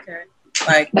 okay,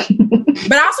 like.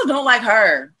 But I also don't like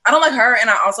her. I don't like her, and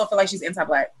I also feel like she's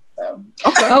anti-black. So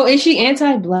okay. Oh, is she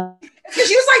anti-black? Because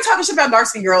she was like talking shit about dark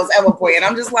skin girls at one point, and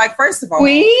I'm just like, first of all,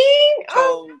 Queen.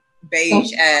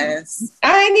 Beige ass.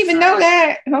 I didn't even know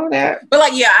that. Hold up. But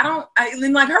like, yeah, I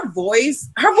mean, like her voice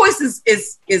is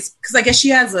because I guess she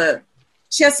has a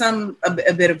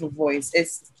bit of a voice.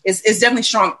 It's definitely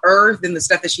stronger than the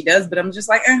stuff that she does, but I'm just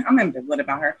like, I'm ambivalent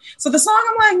about her. So the song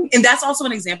I'm like, and that's also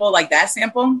an example, like that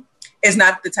sample is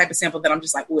not the type of sample that I'm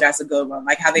just like, ooh, that's a good one.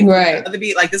 Like how they right. the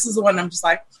beat, like this is the one I'm just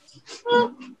like,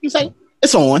 it's like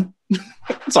it's on.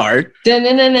 It's all right.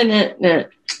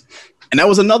 And that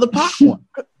was another pop one.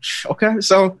 Okay,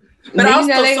 so. But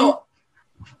also,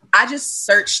 I just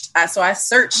searched. So I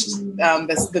searched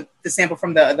the sample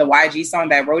from the YG song,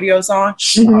 that Rodeo song,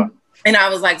 and I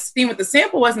was like, seeing what the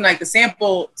sample was, and like the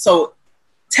sample. So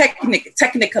technically,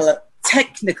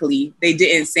 they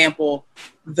didn't sample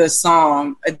the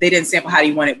song. They didn't sample How Do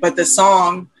You Want It, but the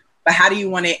song, but How Do You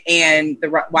Want It, and the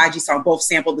YG song both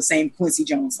sampled the same Quincy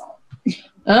Jones song.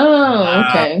 Oh,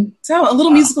 okay. So a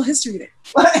little musical history there.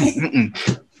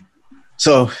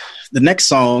 So the next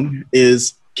song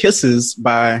is "Kisses"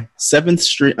 by Seven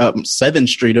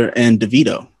Streeter and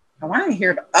DeVito. Oh, I didn't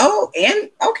hear it. Oh, and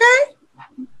okay.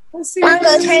 Let's see. Oh,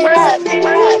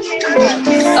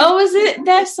 is it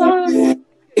that song?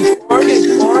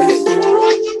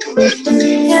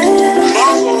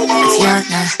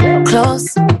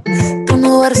 Close, don't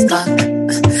know where to start.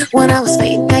 When I was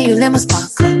waiting, now you let my spark.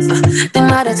 They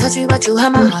might have touched me, but you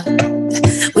had my heart.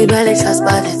 We barely trust,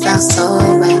 but it felt so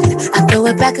right. I threw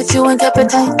it back at you and kept it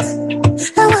tight.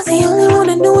 I was the only one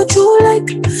that knew what you were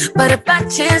like. But if I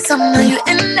chance somehow you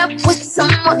end up with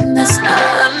someone that's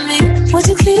not me, would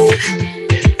you keep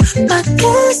my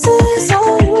kisses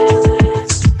on you?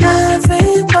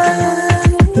 Everybody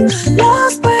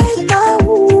lost break my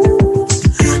wounds.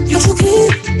 You should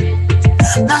keep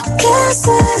my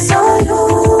kisses on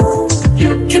you. You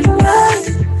keep them right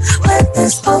where they're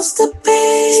supposed to be.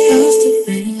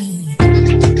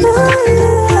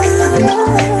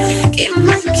 Keep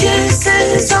my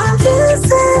kisses on you.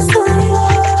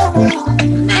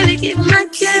 Baby, keep my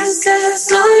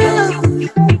kisses on you.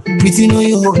 Pretty know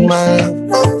you hold my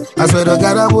love. I swear to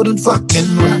God I wouldn't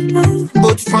fucking run.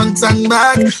 Both front and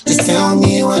back. Just tell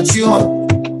me what you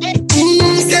want.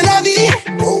 C'est la vie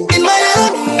in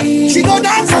Miami. She go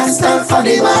dance and stand for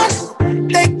the man.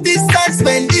 Take this time,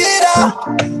 spend it up.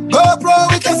 Go pro,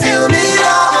 we can feel it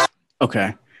up.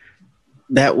 Okay.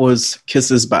 That was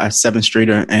 "Kisses" by Seven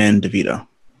Streeter and DeVito.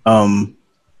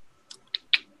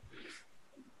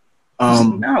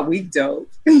 No, weak dope.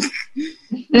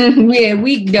 Yeah,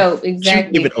 weak dope.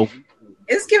 Exactly. Give it over.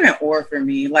 It's giving or for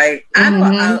me. Like I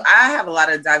have a lot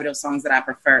of Davido songs that I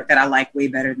prefer, that I like way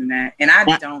better than that, and I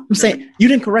don't. I'm saying you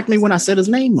didn't correct me when I said his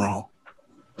name wrong.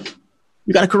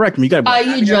 You gotta correct me. You gotta. Are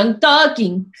you drunk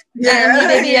talking? Yeah.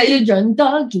 Baby, are you drunk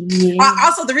talking? Yeah.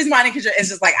 Also, the reason why I didn't consider it's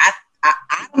just like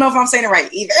I don't know if I'm saying it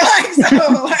right either. Like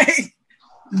so, like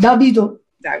Davido.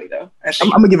 I'm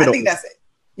gonna give it. I think that's it.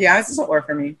 Yeah, it's just an or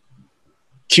for me.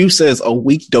 Q says a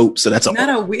weak dope, so that's not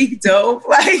a weak dope.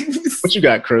 Like, what you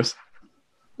got, Chris?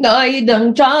 No, you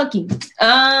done talking.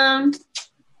 I'm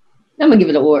gonna give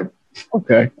it an award.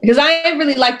 Okay. Because I ain't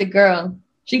really like the girl.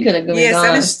 She could have gone. Yeah,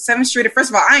 7th Street. First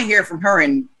of all, I ain't hear from her,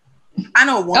 and I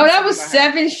know one. Oh, that was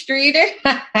 7th Streeter.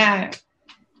 I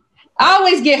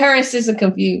always get her and Sissa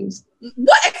confused.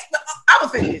 What? I'm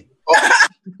offended.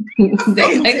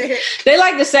 they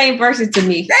like the same person to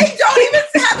me. They don't even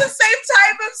have the same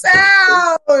type of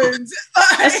sound.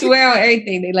 I swear on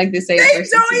everything, they like the same person.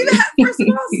 They don't even have. First of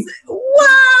all,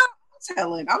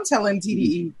 wow. I'm telling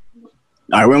TDE.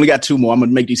 All right, we only got 2 more. I'm going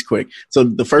to make these quick. So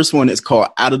the first one is called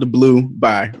Out of the Blue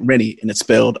by Rennie, and it's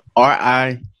spelled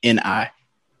R-I-N-I.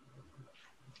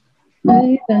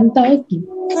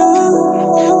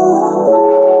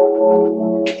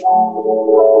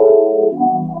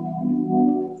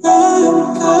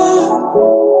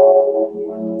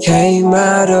 Came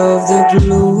out of the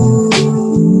blue.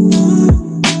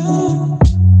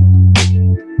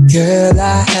 Girl,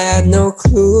 I had no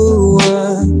clue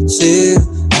until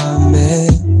I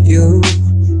met you.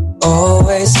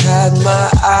 Always had my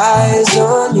eyes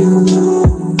on you.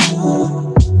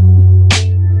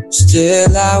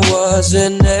 Still I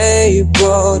wasn't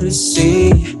able to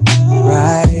see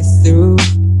right through.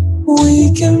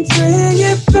 We can bring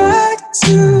it back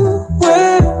to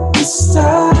where we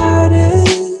started.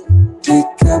 Pick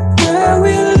up where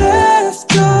we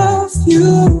left off.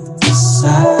 You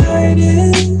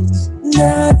decided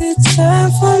now the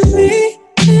time for me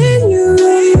and you.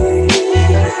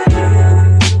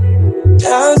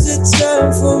 Now's the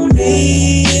time for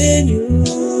me and you.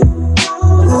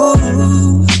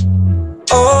 Ooh.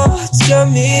 Oh, tell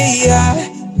me I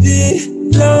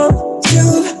belong to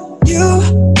you.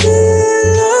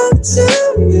 Belong to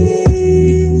me.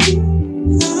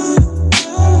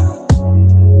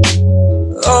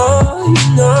 Oh, you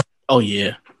know. Oh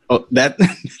yeah. Oh,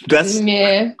 that's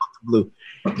yeah. Blue.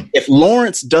 If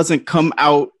Lawrence doesn't come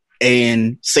out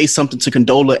and say something to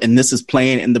Condola, and this is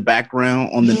playing in the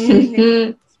background on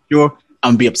the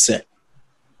I'm gonna be upset.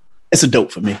 It's a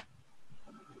dope for me.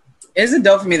 It's a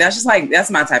dope for me. That's just like, that's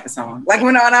my type of song. Like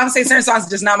when I would say certain songs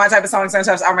just not my type of song, certain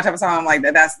songs are my type of song. I'm like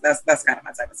that's kind of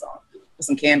my type of song. With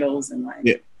some candles and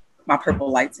like my purple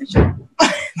lights and shit.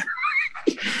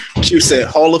 She said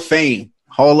Hall of Fame.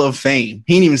 Hall of Fame.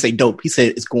 He didn't even say dope. He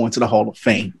said it's going to the Hall of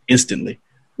Fame instantly.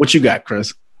 What you got,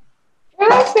 Chris?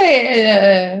 I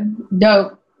say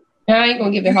dope. I ain't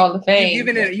gonna give it Hall of Fame. You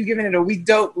giving it a weak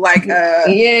dope? Like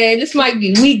yeah, this might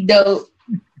be weak dope.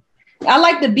 I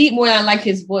like the beat more than I like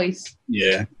his voice.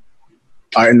 Yeah.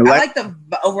 All right, I like the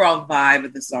overall vibe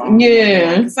of the song.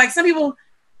 Yeah. It's like some people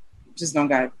just don't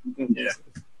got good voices.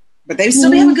 But they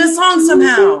still be having good songs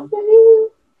somehow.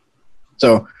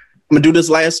 So I'm gonna do this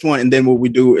last one, and then what we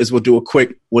do is we'll do a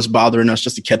quick what's bothering us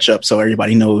just to catch up so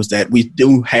everybody knows that we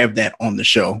do have that on the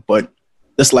show. But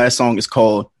this last song is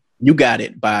called You Got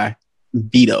It by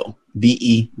Vedo.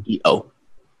 V-E-D-O.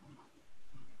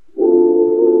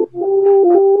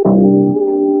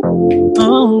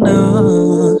 Oh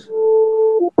no,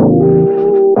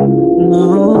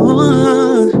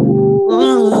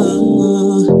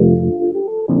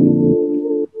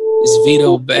 it's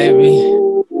Vedo, baby.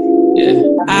 Yeah,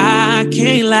 I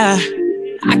can't lie.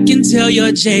 I can tell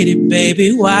you're jaded,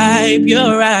 baby. Wipe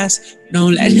your eyes.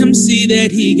 Don't let him see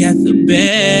that he got the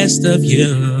best of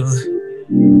you.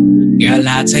 Girl,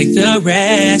 I'll take the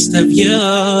rest of you.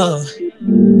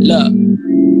 Look,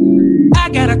 I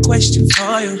got a question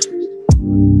for you.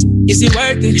 Is it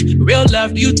worth it? Real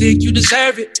love, do you think you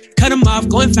deserve it? Cut him off,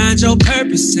 go and find your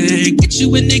purpose and get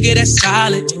you a nigga that's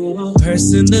solid.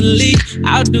 Personally,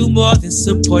 I'll do more than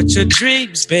support your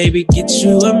dreams, baby. Get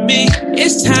you and me.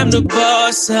 It's time to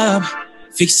boss up.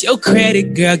 Fix your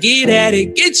credit, girl, get at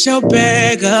it. Get your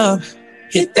bag up.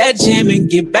 Hit that gym and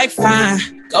get back fine.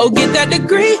 Go get that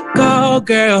degree, go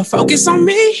girl, focus on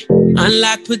me.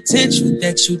 Unlock potential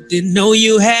that you didn't know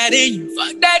you had in you.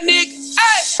 Fuck that nigga,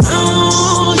 hey.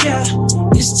 Oh yeah,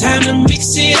 it's time to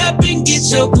mix it up and get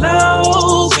your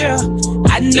glow, girl.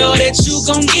 I know that you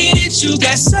gon' get it, you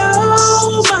got so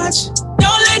much.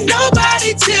 Don't let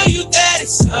nobody tell you that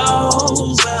it's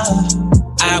over.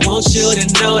 I want you to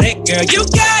know that, girl, you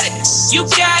got it, you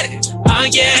got it. Oh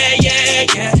yeah, yeah,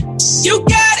 yeah. You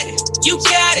got it, you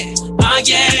got it. Oh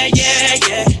yeah, yeah,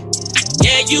 yeah.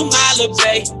 Yeah, you my little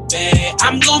baby.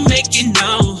 I'm gon' make it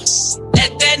known.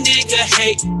 Let that nigga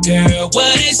hate, girl.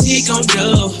 What is he gon'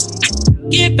 do?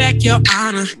 Get back your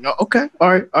honor. No, okay, all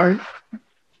right.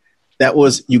 That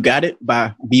was You Got It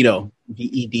by Vedo.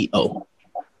 V-E-D-O.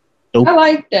 Dope. I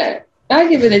like that. I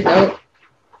give it a dope.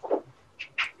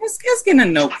 It's getting a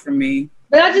nope for me.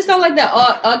 But I just don't like that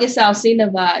August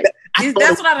Alsina vibe.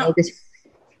 That's what I don't.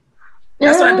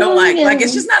 That's what I don't like. Like,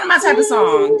 it's just not my type of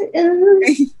song.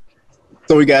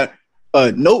 So we got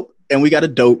a nope and we got a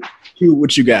dope. Q,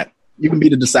 what you got? You can be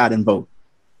the deciding vote.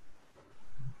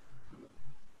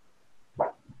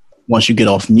 Once you get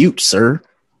off mute, sir.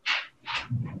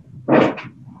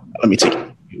 Let me take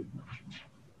it.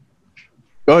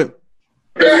 Go ahead.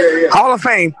 Hall of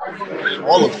Fame.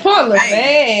 Hall of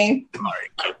Fame.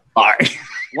 All right.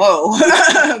 Whoa.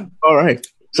 All right.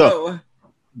 So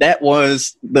that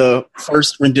was the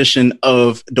first rendition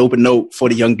of Dope and Note for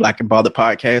the Young Black and Bothered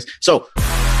podcast. So,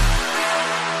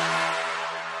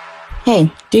 hey,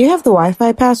 do you have the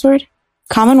Wi-Fi password?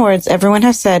 Common words everyone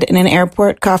has said in an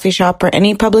airport, coffee shop, or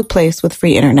any public place with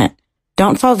free internet.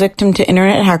 Don't fall victim to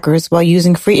internet hackers while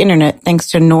using free internet thanks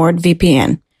to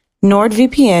NordVPN.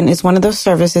 NordVPN is one of those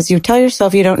services you tell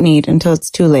yourself you don't need until it's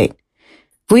too late.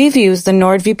 We've used the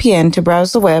NordVPN to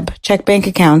browse the web, check bank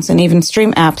accounts, and even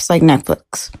stream apps like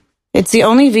Netflix. It's the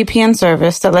only VPN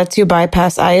service that lets you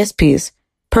bypass ISPs,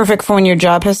 perfect for when your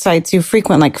job has sites you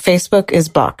frequent like Facebook is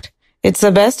blocked. It's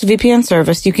the best VPN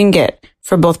service you can get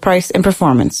for both price and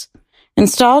performance.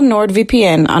 Install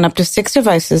NordVPN on up to 6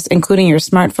 devices, including your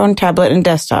smartphone, tablet, and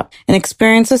desktop, and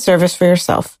experience the service for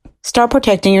yourself. Start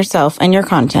protecting yourself and your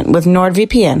content with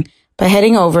NordVPN by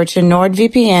heading over to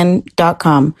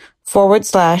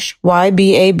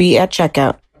nordvpn.com/YBAB at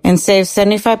checkout and save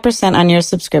 75% on your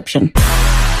subscription.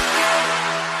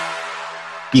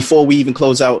 before we even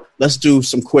close out, let's do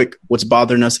some quick what's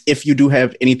bothering us. If you do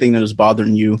have anything that is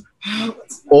bothering you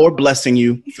or blessing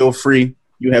you, feel free.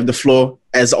 You have the floor.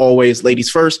 As always, ladies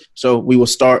first. So we will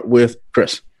start with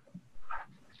Chris.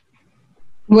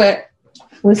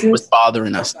 What's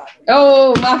bothering us?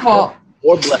 Oh, my fault.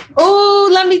 Or blessing. Oh,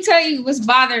 let me tell you what's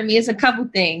bothering me. It's a couple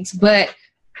things, but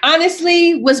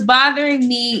honestly, what's bothering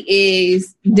me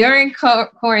is during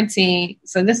quarantine.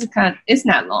 So this is it's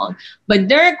not long, but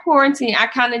during quarantine, I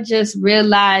kind of just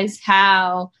realized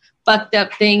how fucked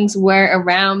up things were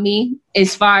around me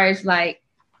as far as like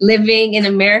living in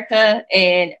America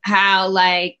and how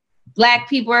like Black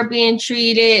people are being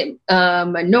treated,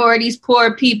 minorities,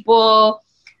 poor people,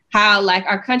 how like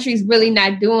our country's really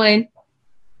not doing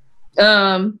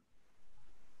like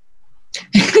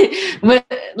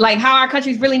how our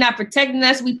country's really not protecting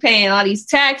us. We paying all these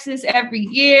taxes every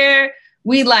year.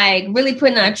 We like really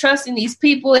putting our trust in these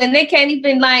people, and they can't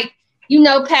even like,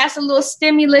 pass a little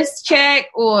stimulus check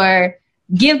or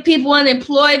give people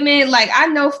unemployment. Like I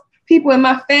know people in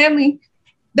my family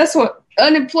that's what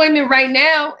unemployment right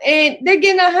now, and they're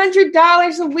getting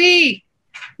 $100 a week.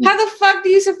 How the fuck do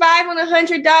you survive on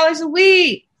 $100 a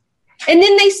week? And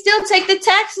then they still take the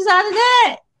taxes out of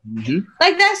that. Mm-hmm.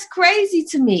 Like that's crazy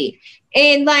to me.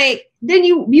 And like then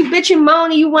you bitch and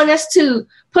moan and you want us to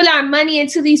put our money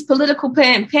into these political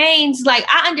campaigns. Like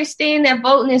I understand that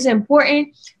voting is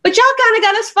important, but y'all kind of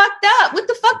got us fucked up. What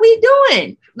the fuck we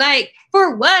doing? Like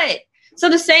for what? So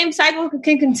the same cycle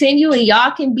can continue and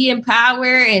y'all can be in power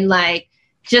and like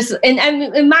just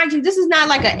and mind you, this is not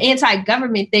like an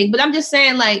anti-government thing, but I'm just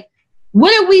saying like,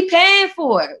 what are we paying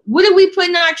for? What are we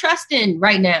putting our trust in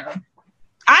right now?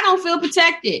 I don't feel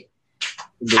protected.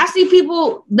 I see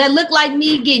people that look like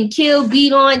me getting killed,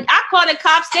 beat on. I call the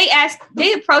cops.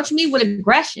 They approach me with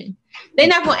aggression. They're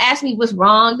not going to ask me what's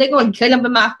wrong. They're going to cut up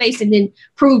in my face and then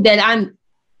prove that I'm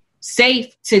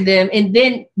safe to them and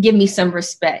then give me some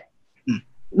respect.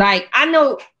 Like, I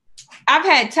know I've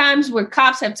had times where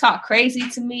cops have talked crazy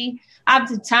to me. I've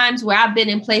had times where I've been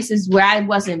in places where I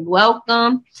wasn't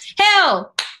welcome.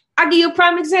 Hell, I'll give you a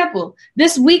prime example.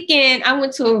 This weekend, I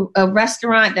went to a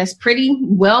restaurant that's pretty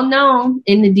well known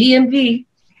in the DMV.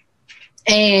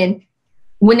 And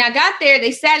when I got there,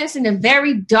 they sat us in a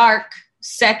very dark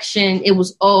section. It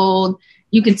was old.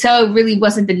 You could tell it really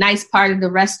wasn't the nice part of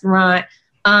the restaurant.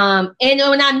 And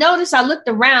when I noticed, I looked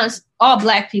around, it's all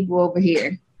Black people over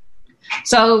here.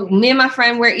 So me and my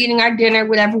friend were eating our dinner,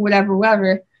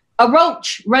 whatever. A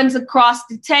roach runs across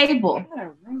the table.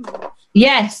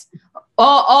 Yes.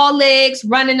 All legs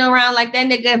running around like that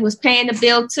nigga was paying the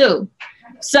bill too.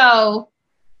 So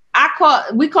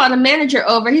we called the manager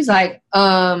over. He's like,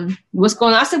 what's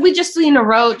going on? I said, we just seen a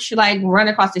roach like run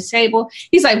across the table.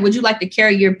 He's like, would you like to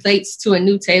carry your plates to a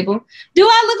new table? Do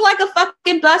I look like a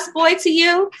fucking busboy to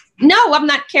you? No, I'm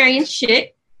not carrying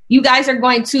shit. You guys are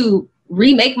going to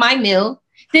remake my meal.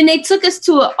 Then they took us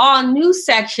to an all new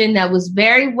section that was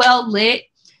very well lit.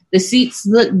 The seats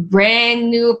looked brand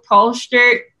new,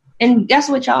 upholstered. And guess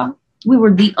what, y'all? We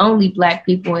were the only Black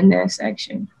people in that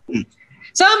section.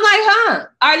 So I'm like,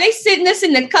 are they sitting us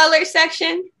in the color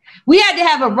section? We had to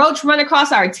have a roach run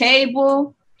across our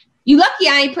table. You lucky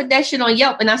I ain't put that shit on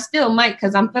Yelp, and I still might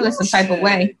because I'm feeling some type of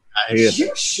way. I hear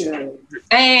You should.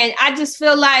 And I just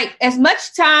feel like as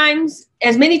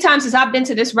many times as I've been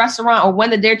to this restaurant or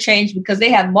one of their chains, because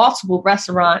they have multiple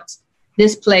restaurants,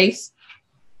 this place,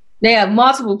 they have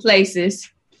multiple places.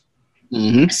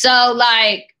 Mm-hmm. So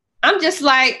like, I'm just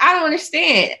like, I don't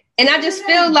understand. And I just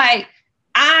feel like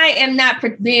I am not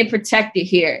being protected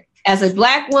here. As a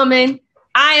Black woman,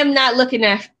 I am not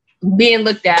being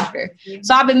looked after.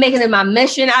 So I've been making it my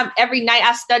mission. Every night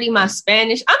I study my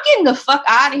Spanish. I'm getting the fuck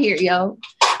out of here, yo.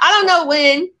 I don't know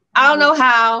when, I don't know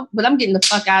how, but I'm getting the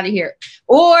fuck out of here.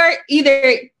 Or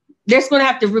either there's going to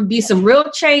have to be some real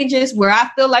changes where I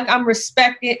feel like I'm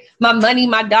respected, my money,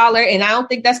 my dollar, and I don't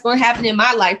think that's going to happen in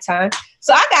my lifetime.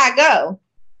 So I got to go.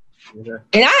 Yeah.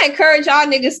 And I encourage y'all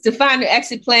niggas to find an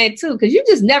exit plan too, because you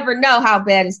just never know how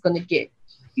bad it's going to get.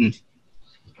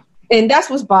 And that's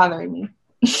what's bothering me.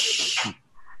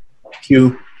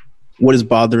 Q, what is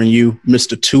bothering you?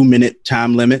 Mr. 2-minute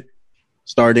time limit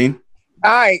starting.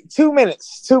 All right, 2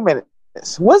 minutes.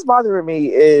 What's bothering me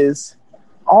is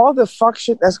all the fuck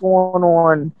shit that's going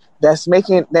on that's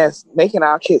making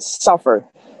our kids suffer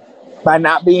by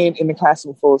not being in the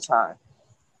classroom full time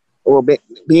or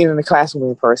being in the classroom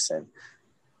in person.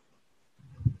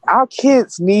 Our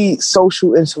kids need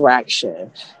social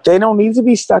interaction. They don't need to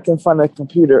be stuck in front of the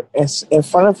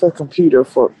computer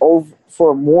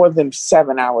for more than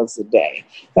 7 hours a day.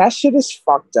 That shit is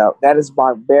fucked up. That is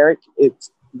barbaric.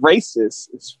 It's racist.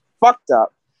 It's fucked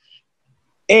up.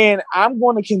 And I'm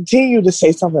going to continue to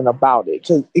say something about it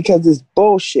because it's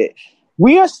bullshit.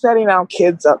 We are setting our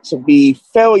kids up to be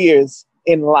failures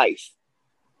in life.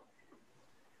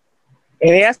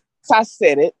 And yes, I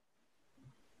said it.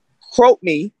 Quote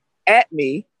me, at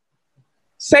me,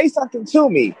 say something to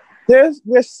me.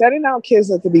 We're setting our kids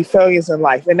up to be failures in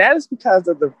life. And that is because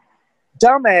of the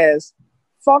dumbass,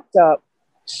 fucked up,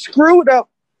 screwed up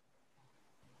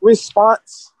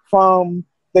response from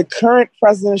the current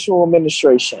presidential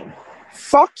administration.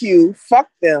 Fuck you, fuck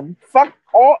them, fuck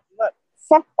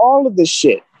all of this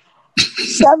shit.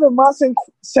 7 months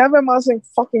in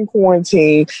fucking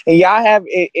quarantine, and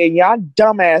y'all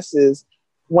dumbasses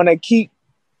want to keep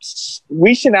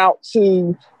reaching out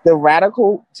to the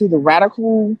radical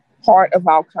part of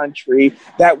our country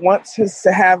that wants us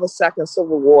to have a second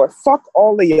civil war. Fuck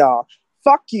all of y'all.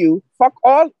 Fuck you. Fuck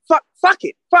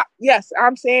it. Fuck. Yes,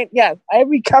 I'm saying yes.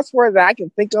 Every cuss word that I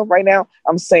can think of right now,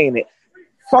 I'm saying it.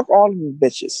 Fuck all of you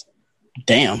bitches.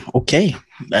 Damn. Okay.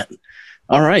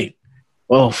 All right.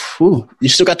 Well, you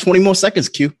still got 20 more seconds,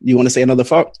 Q. You want to say another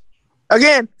fuck?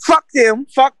 Again, fuck them.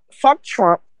 Fuck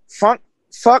Trump.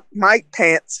 Fuck Mike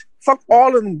Pence. Fuck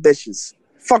all of them bitches.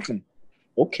 Fuck them.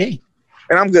 Okay.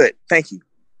 And I'm good. Thank you.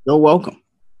 You're welcome.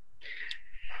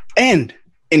 And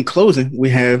in closing, we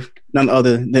have none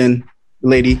other than the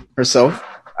lady herself,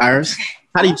 Iris.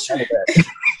 How do you feel that?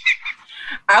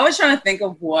 I was trying to think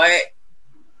of what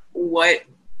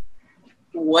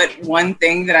one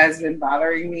thing that has been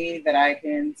bothering me that I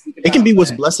can speak about. It can be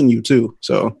what's blessing you too.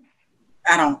 So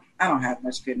I don't have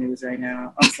much good news right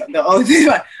now. I'm sorry. The only thing,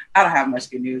 I don't have much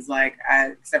good news.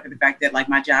 Except for the fact that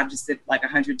my job just did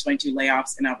 122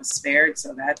 layoffs and I was spared.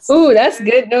 So that's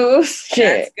good news.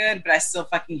 That's good, but I still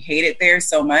fucking hate it there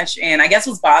so much. And I guess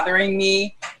what's bothering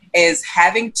me is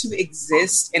having to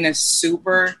exist in a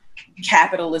super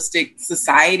capitalistic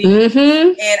society.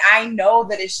 Mm-hmm. And I know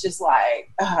that it's just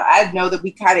I know that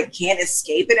we kind of can't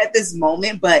escape it at this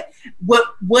moment. But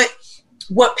what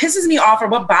pisses me off, or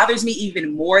what bothers me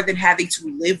even more than having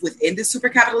to live within this super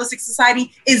capitalistic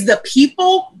society, is the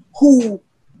people who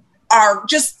are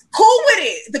just cool with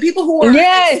it. The people who are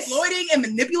exploiting and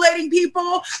manipulating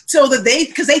people so that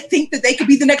because they think that they could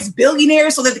be the next billionaire,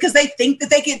 because they think that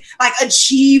they can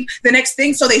achieve the next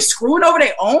thing. So they screwing over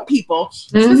their own people.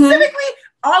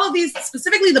 Mm-hmm.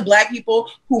 Specifically the Black people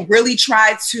who really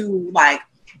try to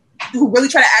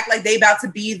act like they about to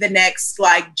be the next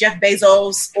Jeff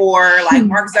Bezos or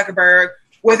Mark Zuckerberg,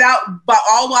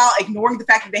 all while ignoring the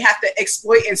fact that they have to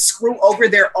exploit and screw over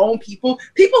their own people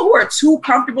who are too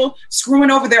comfortable screwing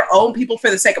over their own people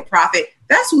for the sake of profit.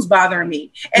 That's who's bothering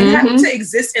me. And having to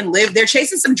exist and live, they're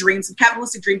chasing some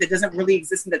capitalistic dream that doesn't really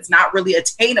exist and that's not really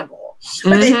attainable.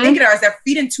 But they think it is. They're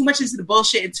feeding too much into the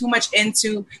bullshit and too much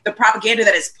into the propaganda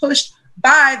that is pushed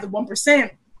by the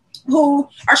 1%. Who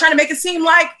are trying to make it seem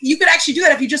like you could actually do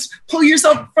that if you just pull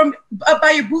yourself up by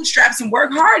your bootstraps and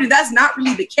work hard. And that's not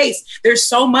really the case. There's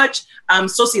so much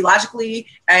sociologically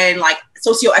and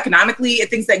socioeconomically and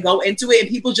things that go into it. And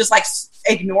people just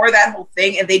ignore that whole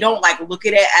thing. And they don't look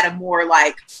at it at a more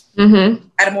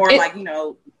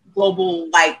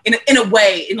global, in a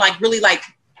way, and really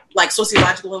like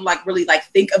sociological and like really like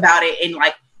think about it and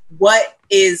like what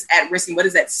is at risk and what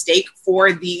is at stake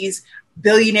for these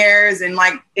billionaires and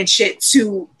like and shit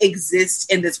to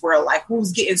exist in this world. Like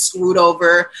who's getting screwed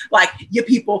over, like your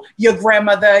people, your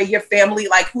grandmother, your family,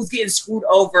 like who's getting screwed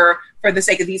over for the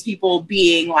sake of these people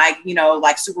being like, you know,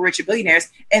 like super rich and billionaires.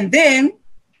 And then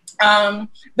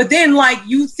but then like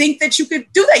you think that you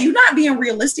could do that. You're not being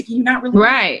realistic and you're not really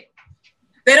right.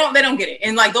 They don't get it.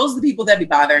 And like those are the people that be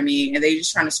bothering me and they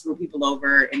just trying to screw people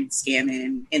over and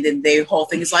scamming. And then their whole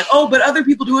thing is like, oh, but other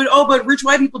people do it. Oh, but rich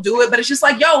white people do it. But it's just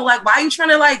like, yo, like why are you trying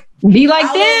to like be like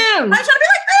follow? them? Why are you trying to be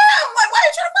like them? Like why are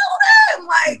you trying to follow them?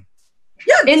 Like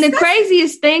yeah. And the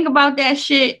craziest thing about that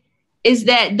shit is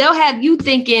that they'll have you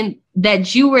thinking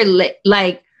that you were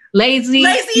like lazy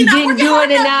you didn't do it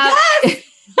enough. Yes.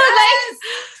 Like,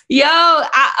 yo,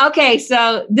 okay,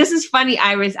 so this is funny,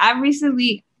 Iris. I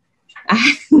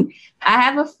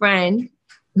have a friend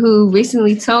who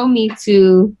recently told me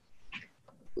to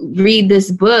read this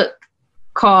book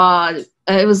called,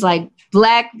 it was like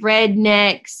white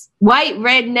rednecks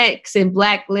and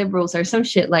black liberals or some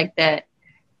shit like that.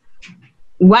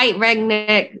 White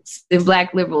rednecks and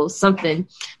black liberals, something.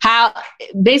 How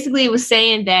basically it was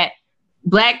saying that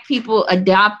Black people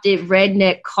adopted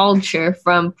redneck culture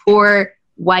from poor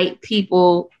white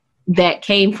people that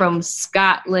came from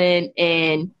Scotland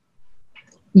and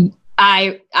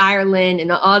Ireland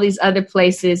and all these other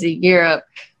places in Europe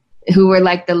who were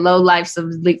like the lowlifes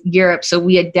of Europe. So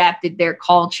we adapted their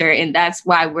culture, and that's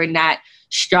why we're not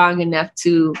strong enough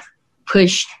to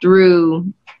push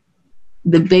through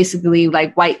the basically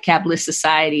like white capitalist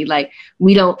society. Like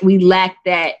we lack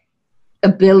that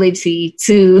ability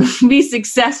to be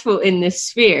successful in this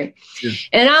sphere. Yeah.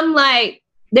 And I'm like,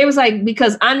 there was like,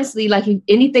 because honestly, like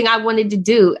anything I wanted to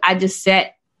do, I just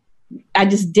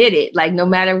did it. Like no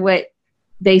matter what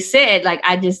they said, like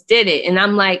I just did it. And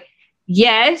I'm like,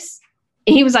 yes.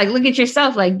 And he was like, look at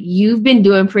yourself. Like you've been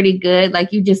doing pretty good.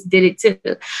 Like you just did it too.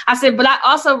 I said, but I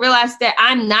also realized that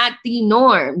I'm not the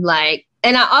norm. Like,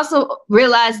 and I also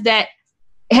realized that,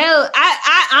 hell,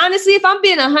 I honestly, if I'm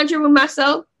being 100 with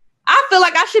myself, I feel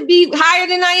like I should be higher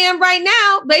than I am right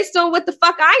now based on what the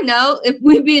fuck I know if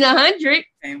we being 100.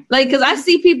 Like, because I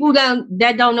see people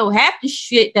that don't know half the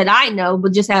shit that I know,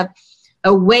 but just have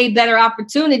a way better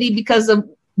opportunity because of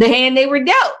the hand they were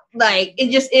dealt. Like, it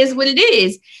just is what it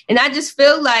is. And I just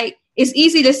feel like it's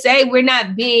easy to say we're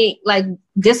not being, like,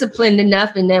 disciplined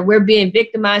enough and that we're being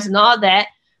victimized and all that.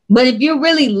 But if you're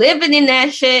really living in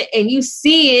that shit and you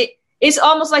see it, it's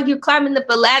almost like you're climbing up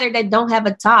a ladder that don't have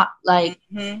a top. Like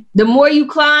the more you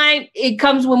climb, it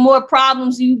comes with more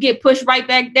problems. You get pushed right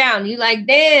back down. You're like,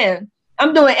 damn,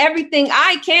 I'm doing everything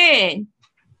I can.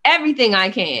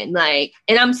 Like,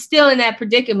 and I'm still in that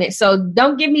predicament. So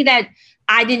don't give me that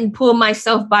I didn't pull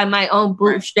myself by my own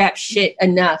bootstrap shit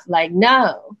enough. Like,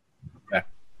 no. Okay.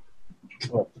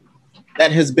 Well,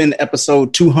 that has been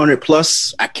episode 200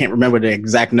 plus. I can't remember the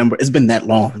exact number. It's been that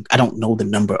long. I don't know the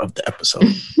number of the episode.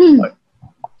 But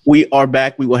we are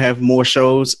back. We will have more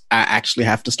shows. I actually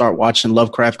have to start watching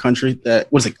Lovecraft Country. That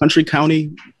was it, Country,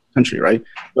 right?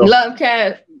 So,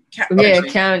 Lovecraft. Yeah,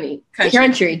 County.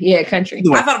 Country. Yeah, country.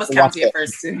 I thought it was county at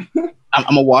first too. I'm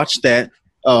gonna watch that.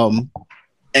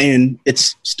 And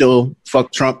it's still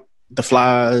fuck Trump, the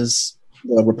Flies,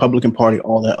 the Republican Party,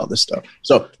 all that other stuff.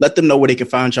 So let them know where they can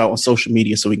find y'all on social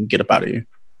media so we can get up out of here.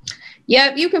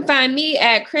 Yep, you can find me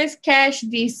at Chris Cash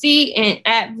DC and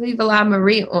at Viva La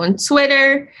Marie on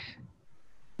Twitter.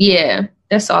 Yeah,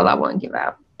 that's all I want to give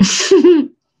out.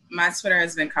 My Twitter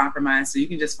has been compromised, so you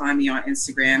can just find me on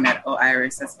Instagram at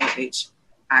OIris. That's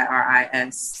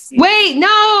OHIRIS. Wait,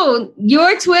 no,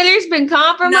 your Twitter's been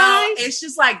compromised? No, it's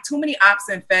just like too many ops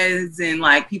and feds and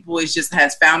like people just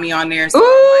has found me on there. So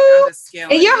ooh,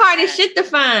 and you're hard as shit to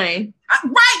find.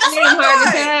 Right, that's what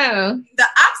I'm doing. The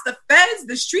ops, the feds,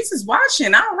 the streets is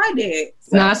watching. I don't like that.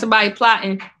 So. No, somebody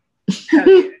plotting.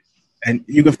 And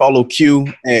you can follow Q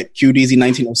at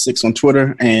QDZ1906 on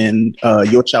Twitter and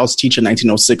Your Child's Teacher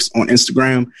 1906 on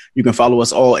Instagram. You can follow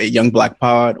us all at Young Black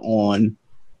Pod on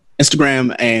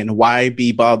Instagram, and Why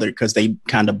Be Bothered, because they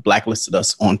kind of blacklisted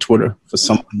us on Twitter for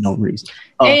some unknown reason.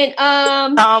 And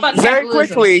very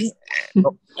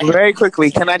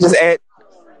quickly, can I just add?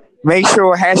 Make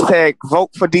sure hashtag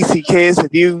vote for DC Kids.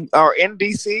 If you are in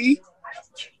DC,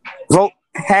 vote.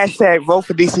 Hashtag vote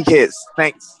for DC Kids.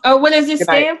 Thanks. Oh, what does it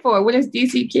stand for? What is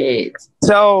DC Kids?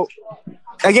 So,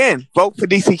 again, vote for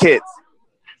DC Kids.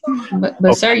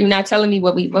 But sir, you're not telling me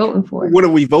what we voting for. What are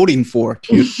we voting for?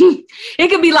 It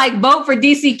could be like vote for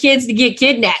DC kids to get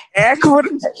kidnapped.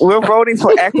 We're voting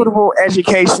for equitable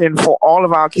education for all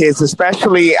of our kids,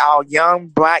 especially our young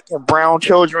Black and brown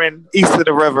children east of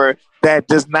the river that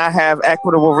does not have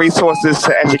equitable resources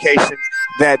to education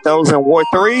that those in Ward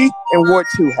 3 and Ward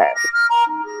 2 have.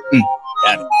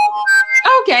 Got it.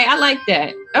 Okay, I like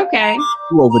that. Okay.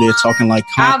 You over there talking like...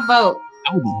 I'll vote.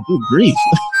 Oh, good grief.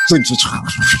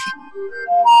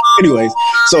 Anyways,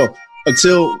 so if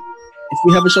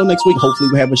we have a show next week, hopefully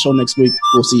we have a show next week.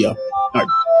 We'll see y'all. All right.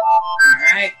 All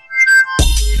right.